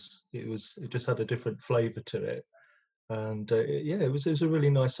and it just had a different flavour to it. And it was a really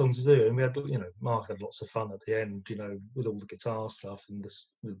nice song to do. And we had, Mark had lots of fun at the end, with all the guitar stuff and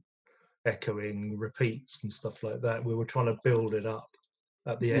the echoing repeats and stuff like that. We were trying to build it up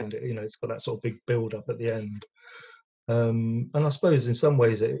at the Yeah. end. It's got that sort of big build up at the end. And I suppose in some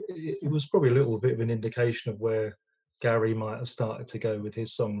ways it was probably a little bit of an indication of where Gary might have started to go with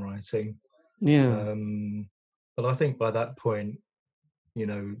his songwriting. Yeah. But I think by that point,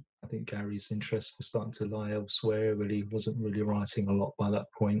 I think Gary's interests were starting to lie elsewhere. Really wasn't really writing a lot by that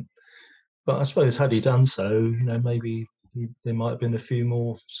point. But I suppose had he done so, maybe there might have been a few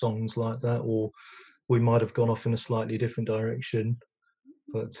more songs like that, or we might have gone off in a slightly different direction.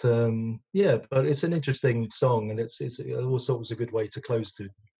 But but it's an interesting song, and it also was a good way to close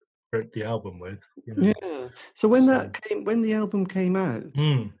the album with. Yeah. So So when the album came out,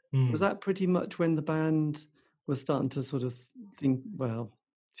 mm, was mm. that pretty much when the band was starting to sort of think, well,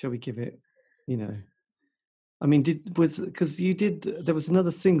 shall we give it, you know? I mean, because there was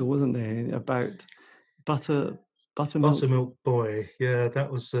another single, wasn't there, about butter, buttermilk? Buttermilk Boy, yeah, that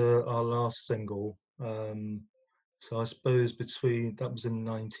was our last single. So I suppose that was in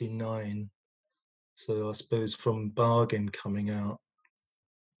 '99. So I suppose from Bargain coming out,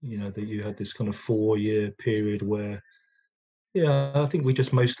 that you had this kind of 4-year period where, yeah, I think we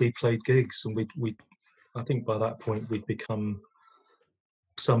just mostly played gigs, and I think by that point we'd become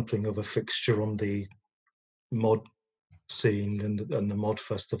something of a fixture on the mod scene and the mod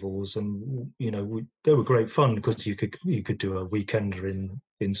festivals, and they were great fun because you could do a weekender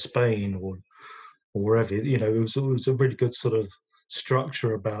in Spain or wherever. It was a really good sort of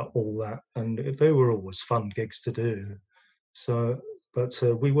structure about all that, and they were always fun gigs to do. So, but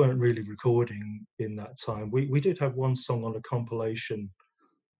we weren't really recording in that time. We did have one song on a compilation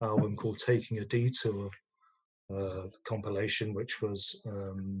album called Taking a Detour, compilation, which was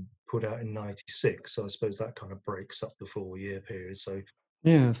put out in '96. So I suppose that kind of breaks up the 4-year period.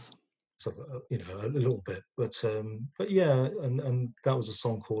 Yes. So a little bit, but yeah, and that was a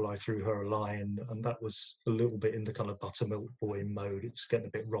song called "I Threw Her a Line," and that was a little bit in the kind of Buttermilk Boy mode. It's getting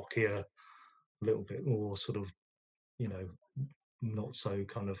a bit rockier, a little bit more sort of, you know, not so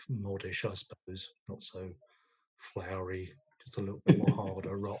kind of modish, I suppose, not so flowery, just a little bit more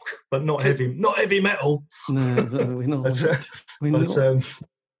harder rock, but Because not heavy metal. no, we're not. but We're but not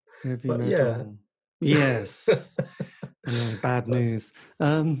heavy but yeah. metal. Yes. I know. Bad but news.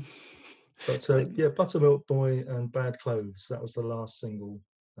 Um, but yeah, Buttermilk Boy and Bad Clothes. That was the last single.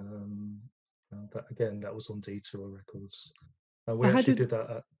 Um, that was on Detour Records. We so how actually did did that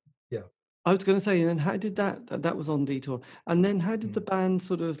at, yeah. I was going to say, and how did that was on Detour, and then how did the Mm. band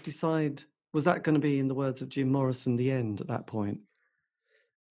sort of decide? Was that going to be, in the words of Jim Morrison, the end at that point?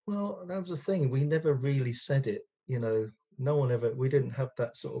 Well, that was the thing. We never really said it. No one ever. We didn't have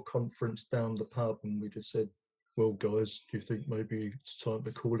that sort of conference down the pub, and we just said, "Well, guys, do you think maybe it's time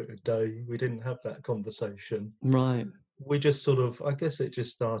to call it a day?" We didn't have that conversation. Right. We just sort of, I guess, it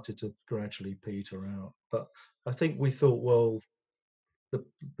just started to gradually peter out. But I think we thought, well, the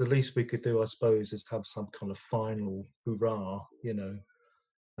the least we could do, I suppose, is have some kind of final hurrah.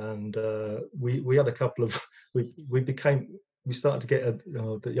 And we had a couple of we started to get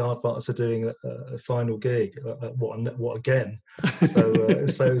the Yardbirds are doing a final gig. What again? So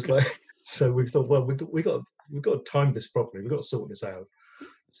it's like, so we thought, well, we got to time this properly. We've got to sort this out.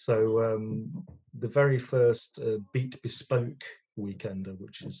 So the very first Beat Bespoke Weekender,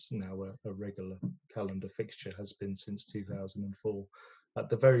 which is now a regular calendar fixture, has been since 2004. At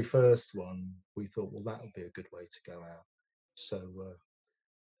the very first one, we thought, well, that would be a good way to go out. So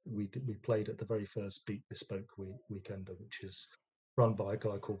we played at the very first Beat Bespoke Weekender, which is run by a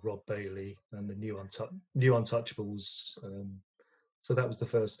guy called Rob Bailey and the New Untouchables. So that was the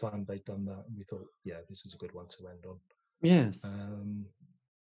first time they'd done that, and we thought, yeah, this is a good one to end on. Yes.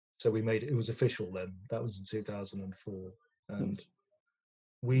 So we made it was official then. That was in 2004, and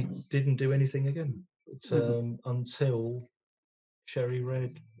we didn't do anything again until Cherry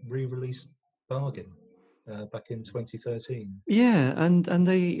Red re-released Bargain. back in 2013. Yeah, and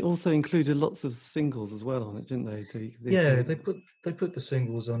they also included lots of singles as well on it, didn't they? Yeah, they put the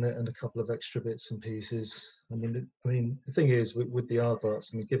singles on it and a couple of extra bits and pieces. I mean, the thing is with the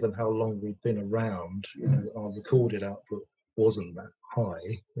Aardvarks, I mean, given how long we've been around, our recorded output wasn't that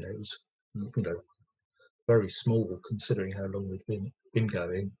high. It was, very small considering how long we've been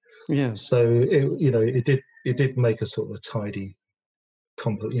going. Yeah. So it did make a sort of tidy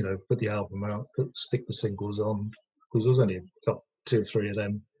put the album out, stick the singles on, because there was only got 2 or 3 of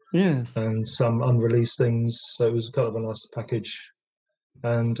them. Yes. And some unreleased things. So it was kind of a nice package.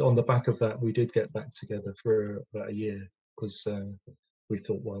 And on the back of that, we did get back together for about a year because we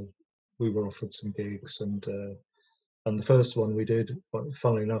thought, well, we were offered some gigs, and the first one we did,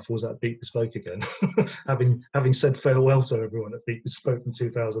 funnily enough, was at Beat Bespoke again. having said farewell to everyone at Beat Bespoke in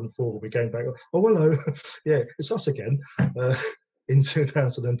 2004, we came back. Oh, hello, yeah, it's us again in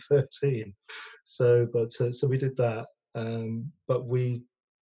 2013. So we did that, but we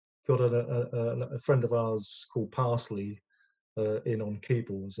got a friend of ours called Parsley in on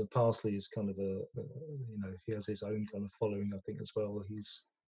keyboards, and Parsley is kind of he has his own kind of following, I think, as well.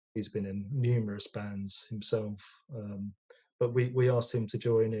 He's been in numerous bands himself, but we asked him to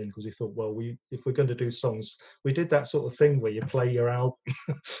join in because we thought, well, if we're going to do songs, we did that sort of thing where you play your album,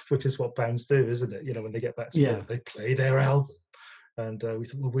 which is what bands do, isn't it? When they get back together, they play their album, and we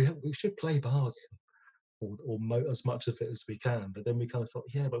thought, well, we should play Bargain. Or as much of it as we can, but then we kind of thought,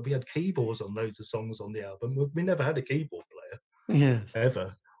 yeah, but we had keyboards on loads of songs on the album. We never had a keyboard player,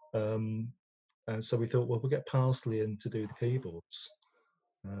 ever, and so we thought, well, we'll get Parsley in to do the keyboards.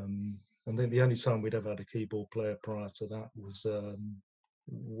 And then the only time we'd ever had a keyboard player prior to that was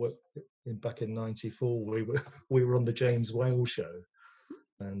back in '94. We were on the James Whale show,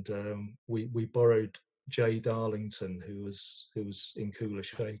 and we borrowed Jay Darlington, who was in Kula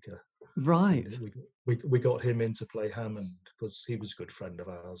Shaker. Right. We got him in to play Hammond because he was a good friend of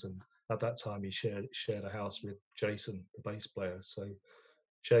ours, and at that time he shared a house with Jason, the bass player. So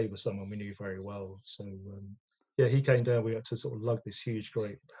Jay was someone we knew very well. So yeah, he came down. We had to sort of lug this huge,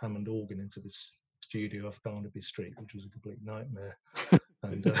 great Hammond organ into this studio off Carnaby Street, which was a complete nightmare.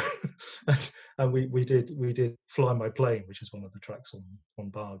 and we did Fly My Plane, which is one of the tracks on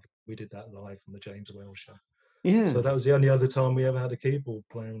Bargain. We did that live on the James Whale show. Yeah. So that was the only other time we ever had a keyboard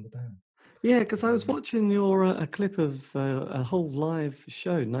player in the band. Yeah, because I was watching a clip of a whole live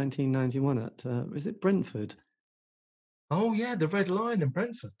show, 1991 at is it Brentford? Oh yeah, the Red Lion in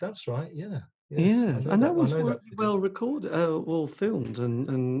Brentford. That's right. Yeah. Yes, and that was really well recorded, well filmed,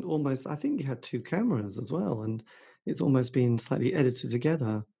 and almost. I think you had 2 cameras as well, and it's almost been slightly edited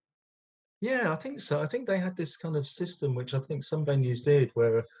together. Yeah, I think so. I think they had this kind of system, which I think some venues did,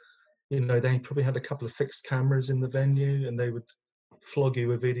 where they probably had a couple of fixed cameras in the venue, and they would flog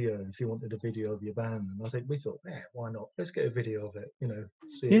you a video if you wanted a video of your band. And I think we thought, yeah, why not? Let's get a video of it.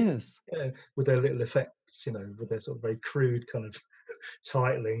 See yes, it. Yeah, with their little effects, with their sort of very crude kind of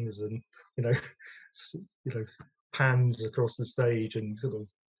titlings and pans across the stage and sort of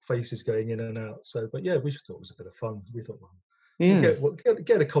faces going in and out. So, but yeah, we just thought it was a bit of fun. We thought, well,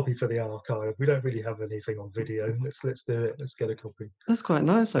 get a copy for the archive. We don't really have anything on video. Let's do it. Let's get a copy. That's quite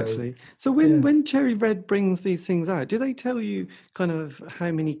nice, actually. So when Cherry Red brings these things out, do they tell you kind of how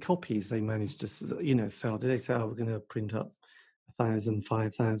many copies they manage to sell? Do they say, oh, we're going to print up 1,000,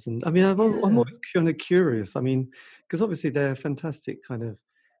 5,000? I mean, I'm always kind of curious. I mean, because obviously they're fantastic kind of.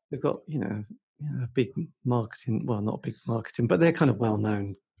 They've got big marketing. Well, not big marketing, but they're kind of well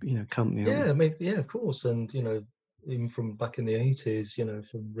known company. Yeah, I mean, yeah, of course, and even from back in the 80s,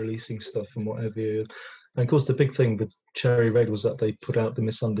 from releasing stuff and whatever. And of course, the big thing with Cherry Red was that they put out the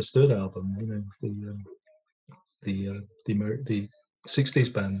Misunderstood album, the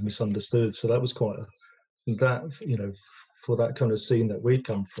 60s band Misunderstood. So that was quite for that kind of scene that we'd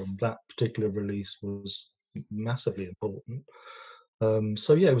come from, that particular release was massively important.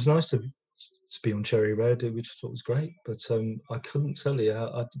 So yeah, it was nice to be on Cherry Red, which I thought was great, but I couldn't tell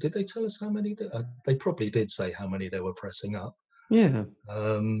you. Did they tell us how many? They probably did say how many they were pressing up. Yeah.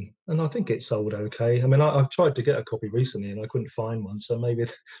 And I think it sold okay. I mean, I've tried to get a copy recently and I couldn't find one, so maybe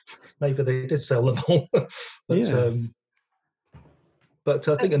they did sell them all. But yes. But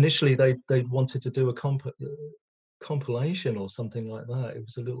I think initially they wanted to do a compilation or something like that. It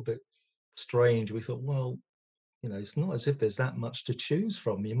was a little bit strange. We thought, well, it's not as if there's that much to choose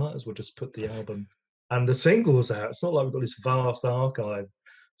from. You might as well just put the album and the singles out. It's not like we've got this vast archive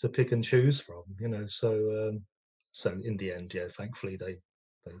to pick and choose from, So in the end, yeah, thankfully they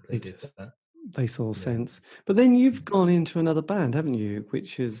did that. They saw sense. But then you've gone into another band, haven't you?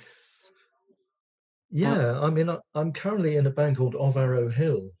 Which is I mean, I'm currently in a band called Of Arrow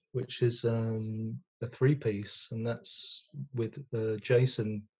Hill, which is a three-piece, and that's with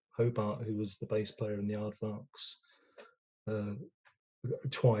Jason Hobart, who was the bass player in the Aardvarks.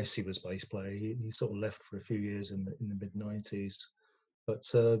 Twice he was bass player. He sort of left for a few years in the mid '90s. But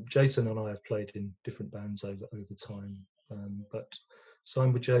Jason and I have played in different bands over time. But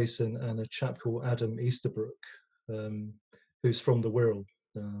signed with Jason and a chap called Adam Easterbrook, who's from the Wirral,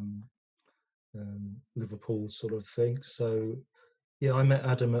 Liverpool sort of thing. So yeah, I met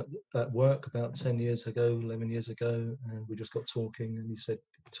Adam at work about 10 years ago, 11 years ago, and we just got talking, and he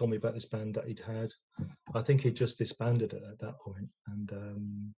told me about this band that he'd had. I think he just disbanded it at that point,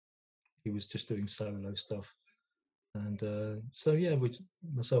 and he was just doing solo stuff. And so yeah,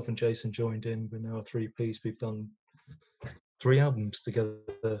 myself and Jason joined in. We're now a three-piece. We've done 3 albums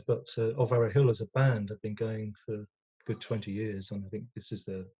together, but Of Arrow Hill as a band have been going for a good 20 years, and I think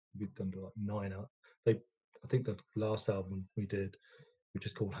we've done like 9 out. I think the last album we did, which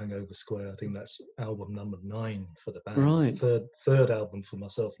is called Hangover Square, I think that's album number 9 for the band. Right. Third album for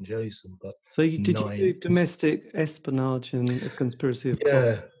myself and Jason. But so did you do Domestic Espionage and A Conspiracy of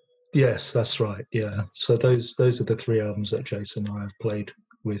Clock? Yes, that's right. Yeah. So those are the 3 albums that Jason and I have played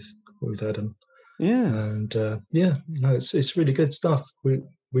with Adam. Yes. And it's really good stuff. We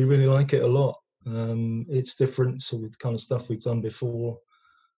really like it a lot. It's different to the kind of stuff we've done before.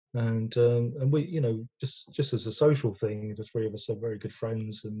 And we, just as a social thing, the 3 of us are very good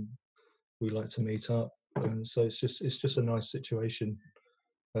friends, and we like to meet up. And so it's just a nice situation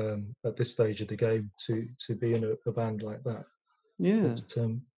at this stage of the game to be in a band like that. Yeah. But,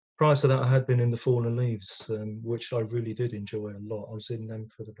 prior to that, I had been in the Fallen Leaves, which I really did enjoy a lot. I was in them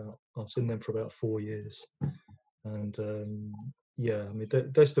for about 4 years, and yeah, I mean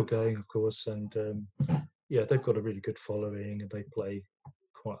they're still going, of course, and yeah, they've got a really good following, and they play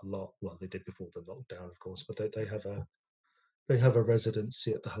quite a lot. Well, they did before the lockdown, of course, but they have a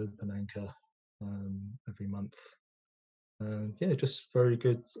residency at the Hope and Anchor every month. Yeah, just very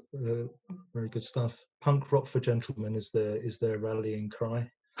good stuff. Punk rock for gentlemen is their rallying cry.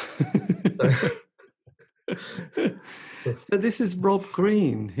 So this is Rob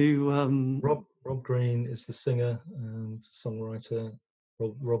Green, who Rob Green is the singer and songwriter.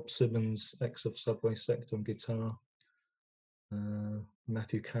 Rob Simmons, ex of Subway Sect, on guitar.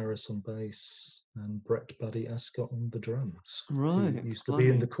 Matthew Carris on bass, and Brett Buddy Ascot on the drums. Right. He used to be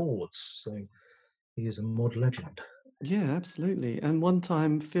in the Chords, so he is a mod legend. Yeah, absolutely. And one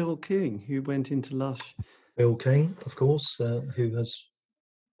time Phil King, who went into Lush. Phil King, of course, who has,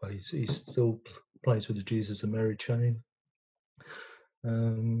 well, he still plays with the Jesus and Mary chain.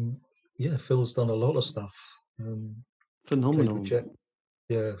 Yeah, Phil's done a lot of stuff. Phenomenal.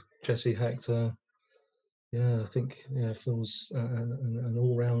 Jesse Hector. Yeah, I think Phil's an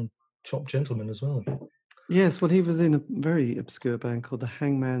all-round top gentleman as well. Yes, well, he was in a very obscure band called the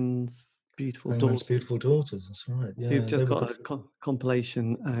Hangman's Beautiful Daughters. That's right. Yeah, who've just got a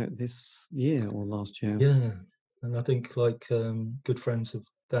compilation out this year or last year. Yeah, and I think like good friends of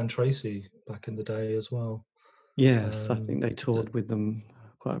Dan Tracy back in the day as well. Yes, I think they toured with them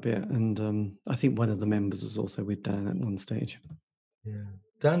quite a bit, and I think one of the members was also with Dan at one stage. Yeah,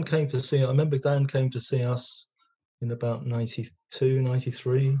 Dan came to see. I remember Dan came to see us in about 92,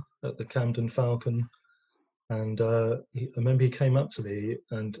 93 at the Camden Falcon, and I remember he came up to me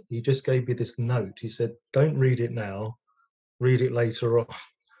and he just gave me this note. He said, "Don't read it now, read it later on."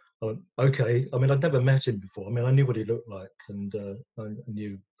 I went, okay. I mean, I'd never met him before. I mean, I knew what he looked like, and I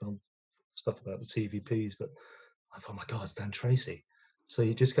knew stuff about the TVPs, but I thought, oh my God, it's Dan Tracy. So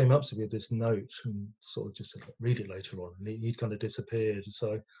he just came up to me with this note and sort of just said, read it later on. And he'd kind of disappeared.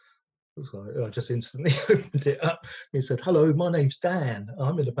 So I just instantly opened it up. He said, "Hello, my name's Dan.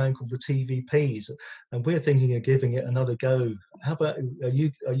 I'm in a band called the TVPs, and we're thinking of giving it another go. How about, are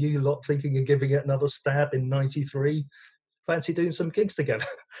you lot thinking of giving it another stab in '93? Fancy doing some gigs together?"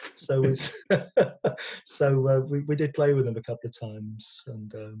 So it's we did play with them a couple of times,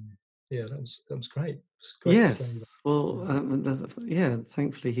 and yeah, that was great. Great. Yes, well, yeah,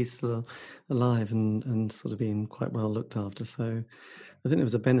 thankfully he's still alive and sort of being quite well looked after. So I think there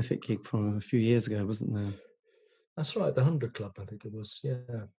was a benefit gig from him a few years ago, wasn't there? That's right, the 100 Club, I think it was.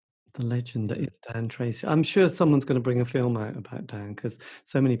 Yeah. The legend that is Dan Tracy. I'm sure someone's going to bring a film out about Dan because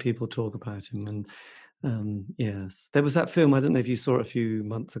so many people talk about him. And yes, there was that film, I don't know if you saw it a few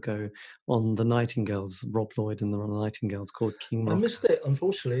months ago, on the Nightingales, Rob Lloyd and the Nightingales, called King Rock. I missed it,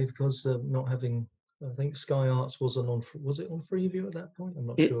 unfortunately, because not having, I think Sky Arts wasn't on, was it on Freeview at that point? I'm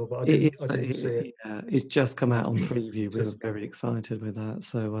not sure, but I didn't see it. Yeah, it's just come out on Freeview. We were very excited with that.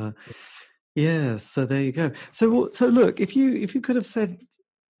 So, yeah, so there you go. So look, if you could have said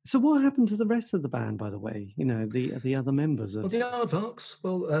So what happened to the rest of the band, by the way? You know, the other members Well, of... the Aardvarks,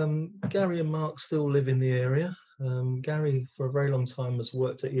 well, Gary and Mark still live in the area. Gary, for a very long time, has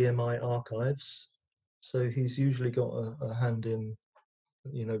worked at EMI Archives, so he's usually got a hand in,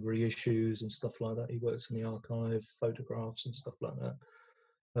 you know, reissues and stuff like that. He works in the archive, photographs and stuff like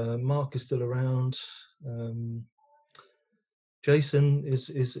that. Mark is still around. Jason is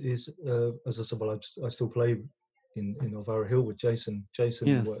as I said, well, I still play in Elvira Hill with Jason. Jason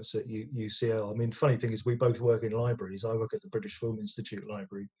Yes. works at UCL. I mean, funny thing is, we both work in libraries. I work at the British Film Institute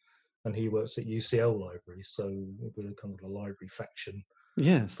Library, and he works at UCL Library. So we're kind of a library faction.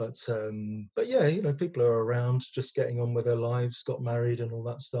 Yes. But yeah, you know, people are around, just getting on with their lives, got married and all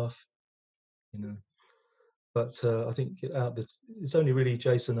that stuff, you know. But I think it's only really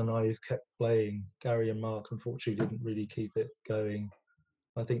Jason and I who've kept playing. Gary and Mark, unfortunately, didn't really keep it going.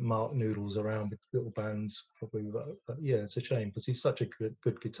 I think Mark noodles around with little bands, probably. But yeah, it's a shame because he's such a good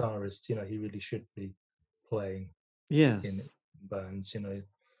guitarist. You know, he really should be playing in Yes. bands. You know,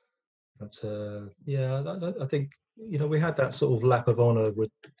 but yeah, I think, you know, we had that sort of lap of honor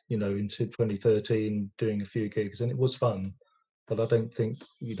with, you know, into 2013, doing a few gigs, and it was fun. But I don't think,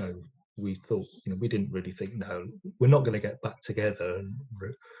 you know, we thought, you know, we didn't really think, no, we're not going to get back together and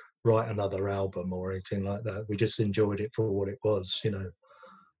write another album or anything like that. We just enjoyed it for what it was, you know.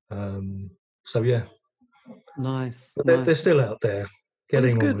 So yeah, Nice. but they're Nice. still out there Well, it's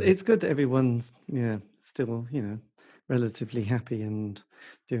getting on good. with it. It's good that everyone's, still, relatively happy and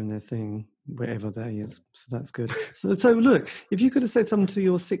doing their thing wherever they is. So that's good. So look, if you could have said something to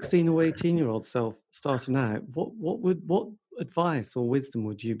your 16 or 18-year-old self starting out, what advice or wisdom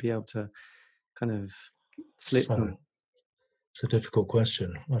would you be able to kind of slip So them? it's a difficult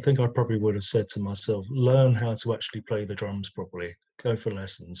question. I think I probably would have said to myself, learn how to actually play the drums properly. Go for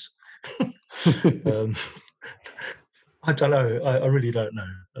lessons. um, I don't know. I really don't know.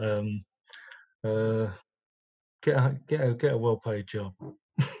 Get a well-paid job.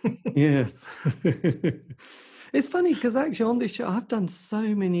 Yes. It's funny because actually on this show, I've done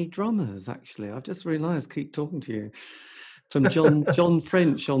so many drummers, actually. I've just realized, keep talking to you. From John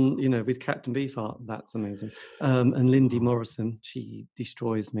French on, with Captain Beefheart, that's amazing. And Lindy Morrison, she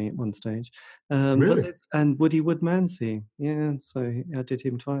destroys me at one stage. Really? And Woody Woodmansey, yeah, so I did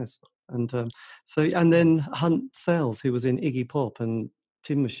him twice. And then Hunt Sells, who was in Iggy Pop and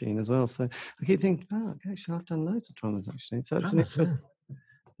Tin Machine as well. So I keep thinking, actually, I've done loads of drummers actually. So it's an Drummers, interesting.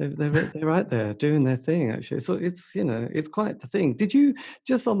 yeah. They're right there doing their thing actually. So it's quite the thing. Did you,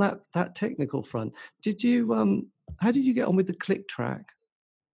 just on that technical front, did you how did you get on with the click track?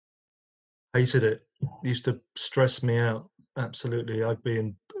 Hated it. Used to stress me out. Absolutely. I'd be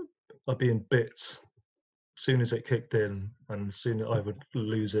in bits as soon as it kicked in, and soon I would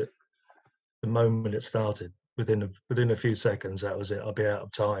lose it the moment it started. Within a few seconds, that was it. I'd be out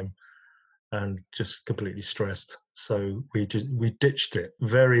of time and just completely stressed. So we ditched it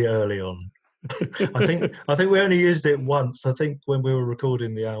very early on. I think we only used it once. I think when we were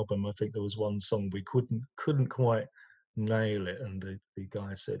recording the album, I think there was one song we couldn't quite nail it, and the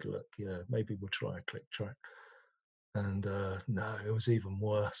guy said, "Look, yeah, maybe we'll try a click track." And no, it was even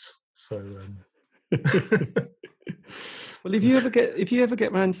worse. So Well, if you ever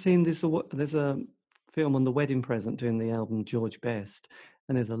get around to seeing this, there's a film on The Wedding Present doing the album George Best,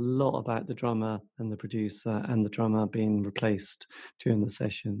 and there's a lot about the drummer and the producer and the drummer being replaced during the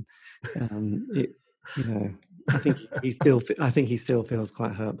session. I think he still feels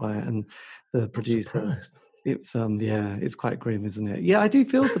quite hurt by it, and the producer. surprised. It's quite grim, isn't it? Yeah, I do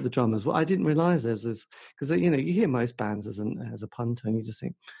feel for the drummers. Well, I didn't realise there was this, because you hear most bands as a punter, and you just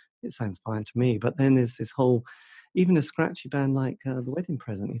think it sounds fine to me. But then there's this whole, even a scratchy band like The Wedding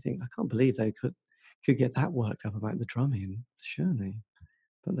Present. You think, I can't believe they could get that worked up about the drumming, surely,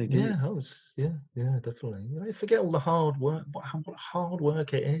 but they did. Yeah, definitely. You know, you forget all the hard work. What hard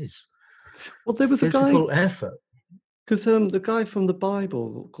work it is. Well, there was a guy. Physical effort. Because the guy from the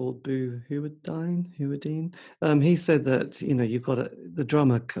Bible called Boo Hewerdine, he said that you've got the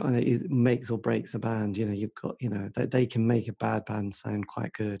drummer kind of makes or breaks a band. You've got they can make a bad band sound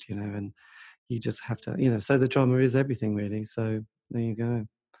quite good. And you just have to so the drummer is everything really. So there you go.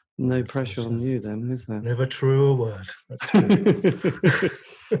 No pressure on you then, is there? Never true a word. That's true.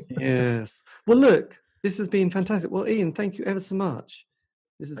 Yes. Well, look, this has been fantastic. Well, Ian, thank you ever so much.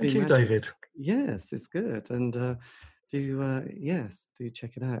 This has been Thank you, magic. David. Yes, it's good, and do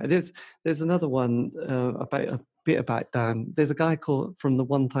check it out. There's another one about a bit about Dan. There's a guy called from the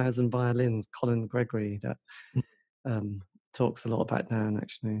 1000 Violins, Colin Gregory, that talks a lot about Dan.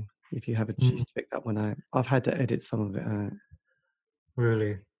 Actually, if you have check that one out. I've had to edit some of it out.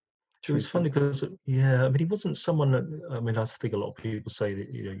 Really? It was funny because, I mean, he wasn't someone that, I mean, I think a lot of people say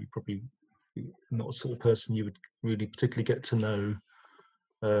that, you probably not a sort of person you would really particularly get to know.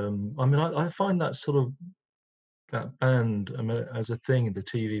 I mean, I find that sort of, that band, I mean, as a thing, the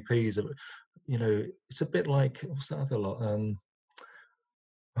TVPs, it's a bit like, what's that other lot?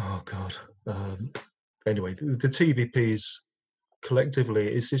 Oh God. Anyway, the TVPs collectively,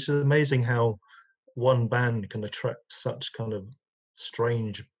 it's just amazing how one band can attract such kind of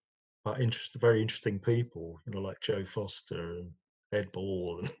strange but very interesting people, like Joe Foster and Ed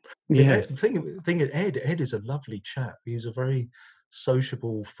Ball. And Yes. the thing is, Ed is a lovely chap. He's a very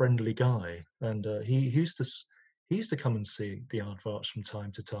sociable, friendly guy, and he used to come and see the Aardvarks from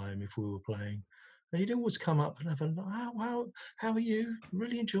time to time if we were playing. And he'd always come up and have a, how are you?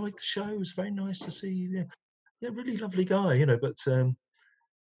 Really enjoyed the show. It was very nice to see you. Yeah, really lovely guy,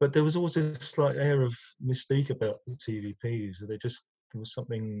 but there was always a slight air of mystique about the TVPs. There was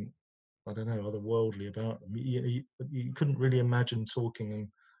something, I don't know, otherworldly about them. You couldn't really imagine talking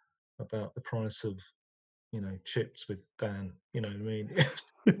about the price of, chips with Dan. You know what I mean?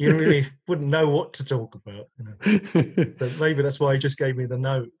 You really wouldn't know what to talk about. So maybe that's why he just gave me the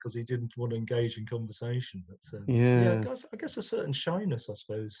note, because he didn't want to engage in conversation. But I guess a certain shyness, I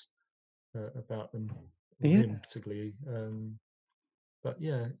suppose, about them, him particularly. But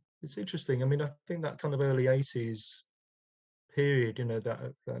yeah, it's interesting. I mean, I think that kind of early 80s period,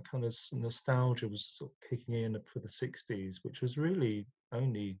 that kind of nostalgia was sort of kicking in for the 60s, which was really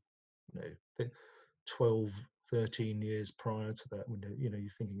only, 12, 13 years prior to that, when, you're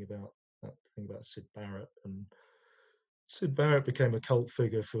thinking about that thing about Syd Barrett. And Syd Barrett became a cult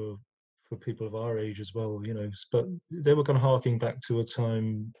figure for people of our age as well, but they were kind of harking back to a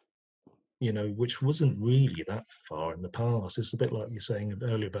time, which wasn't really that far in the past. It's a bit like you're saying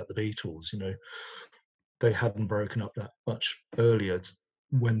earlier about the Beatles, they hadn't broken up that much earlier,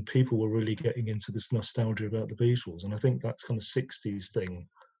 when people were really getting into this nostalgia about the Beatles. And I think that kind of 60s thing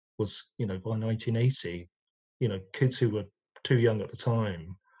was, by 1980, kids who were too young at the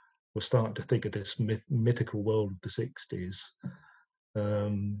time were starting to think of this mythical world of the 60s.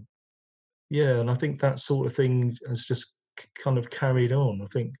 And I think that sort of thing has just kind of carried on. I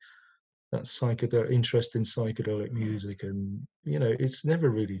think that interest in psychedelic music, and it's never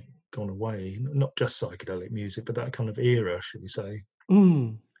really gone away. Not just psychedelic music, but that kind of era, should we say?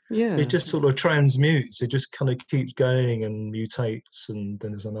 It just sort of transmutes. It just kind of keeps going and mutates, and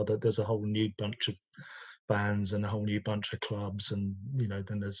then there's a whole new bunch of bands and a whole new bunch of clubs, and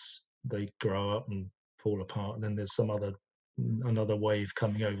then they grow up and fall apart, and then there's another wave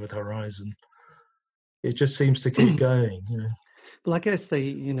coming over the horizon. It just seems to keep going. Well, I guess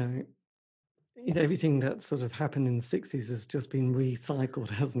everything that sort of happened in the 60s has just been recycled,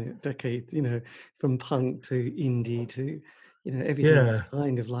 hasn't it? Decades, from punk to indie to, everything's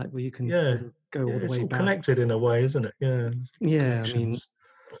kind of like where you can sort of go all the way back. Connected in a way, isn't it? Yeah. I mean,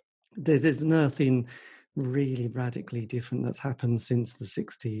 there's nothing really radically different that's happened since the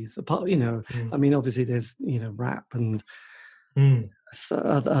 60s. Apart, I mean, obviously there's, rap and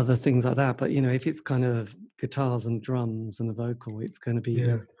other things like that. But, if it's kind of guitars and drums and a vocal, it's going to be,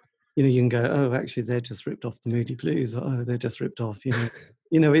 you can go, oh, actually, they're just ripped off the Moody Blues. Or, oh, they're just ripped off,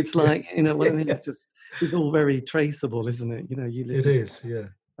 it's like, what I mean? It's all very traceable, isn't it? You listen. It is, yeah.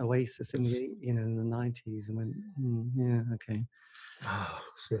 Oasis in the, in the 90s and went, okay. Oh,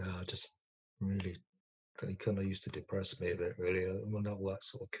 yeah, just really, they kind of used to depress me a bit, really. When all that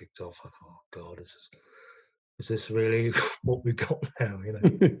sort of kicked off, I thought, oh God, is this really what we've got now?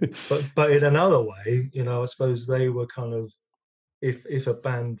 But in another way, I suppose they were kind of, if a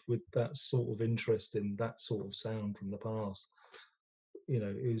band with that sort of interest in that sort of sound from the past,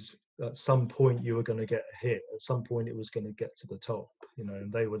 is at some point you were going to get a hit. At some point it was going to get to the top,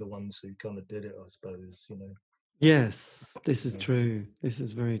 and they were the ones who kind of did it, I suppose. Yes, this is true. This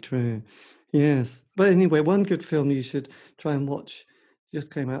is very true. Yes. But anyway, one good film you should try and watch,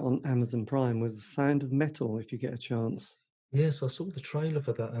 just came out on Amazon Prime, was Sound of Metal, if you get a chance. Yes, I saw the trailer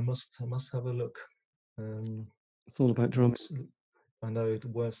for that. I must have a look. It's all about drumming. I know the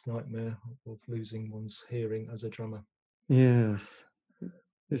worst nightmare of losing one's hearing as a drummer. Yes.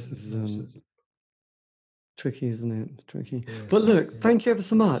 This is tricky, isn't it? Tricky. Yes, but look, thank you ever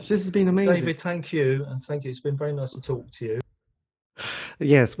so much. This has been amazing. David, thank you. And thank you. It's been very nice to talk to you.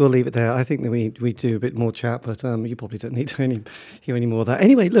 Yes, we'll leave it there. I think that we do a bit more chat, but you probably don't need to hear any more of that.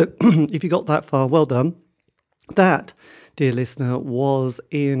 Anyway, look, if you got that far, well done. That, dear listener, was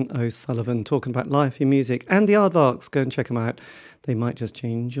Ian O'Sullivan talking about life in music and the Aardvarks. Go and check them out. They might just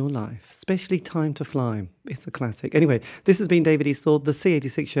change your life, especially Time to Fly. It's a classic. Anyway, this has been David Eastaugh, the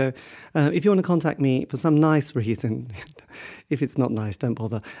C86 Show. If you want to contact me for some nice reason, if it's not nice, don't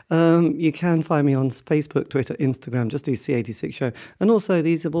bother. You can find me on Facebook, Twitter, Instagram. Just do C86 Show. And also,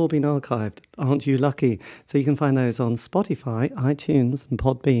 these have all been archived. Aren't you lucky? So you can find those on Spotify, iTunes and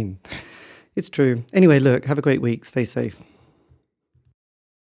Podbean. It's true. Anyway, look, have a great week. Stay safe.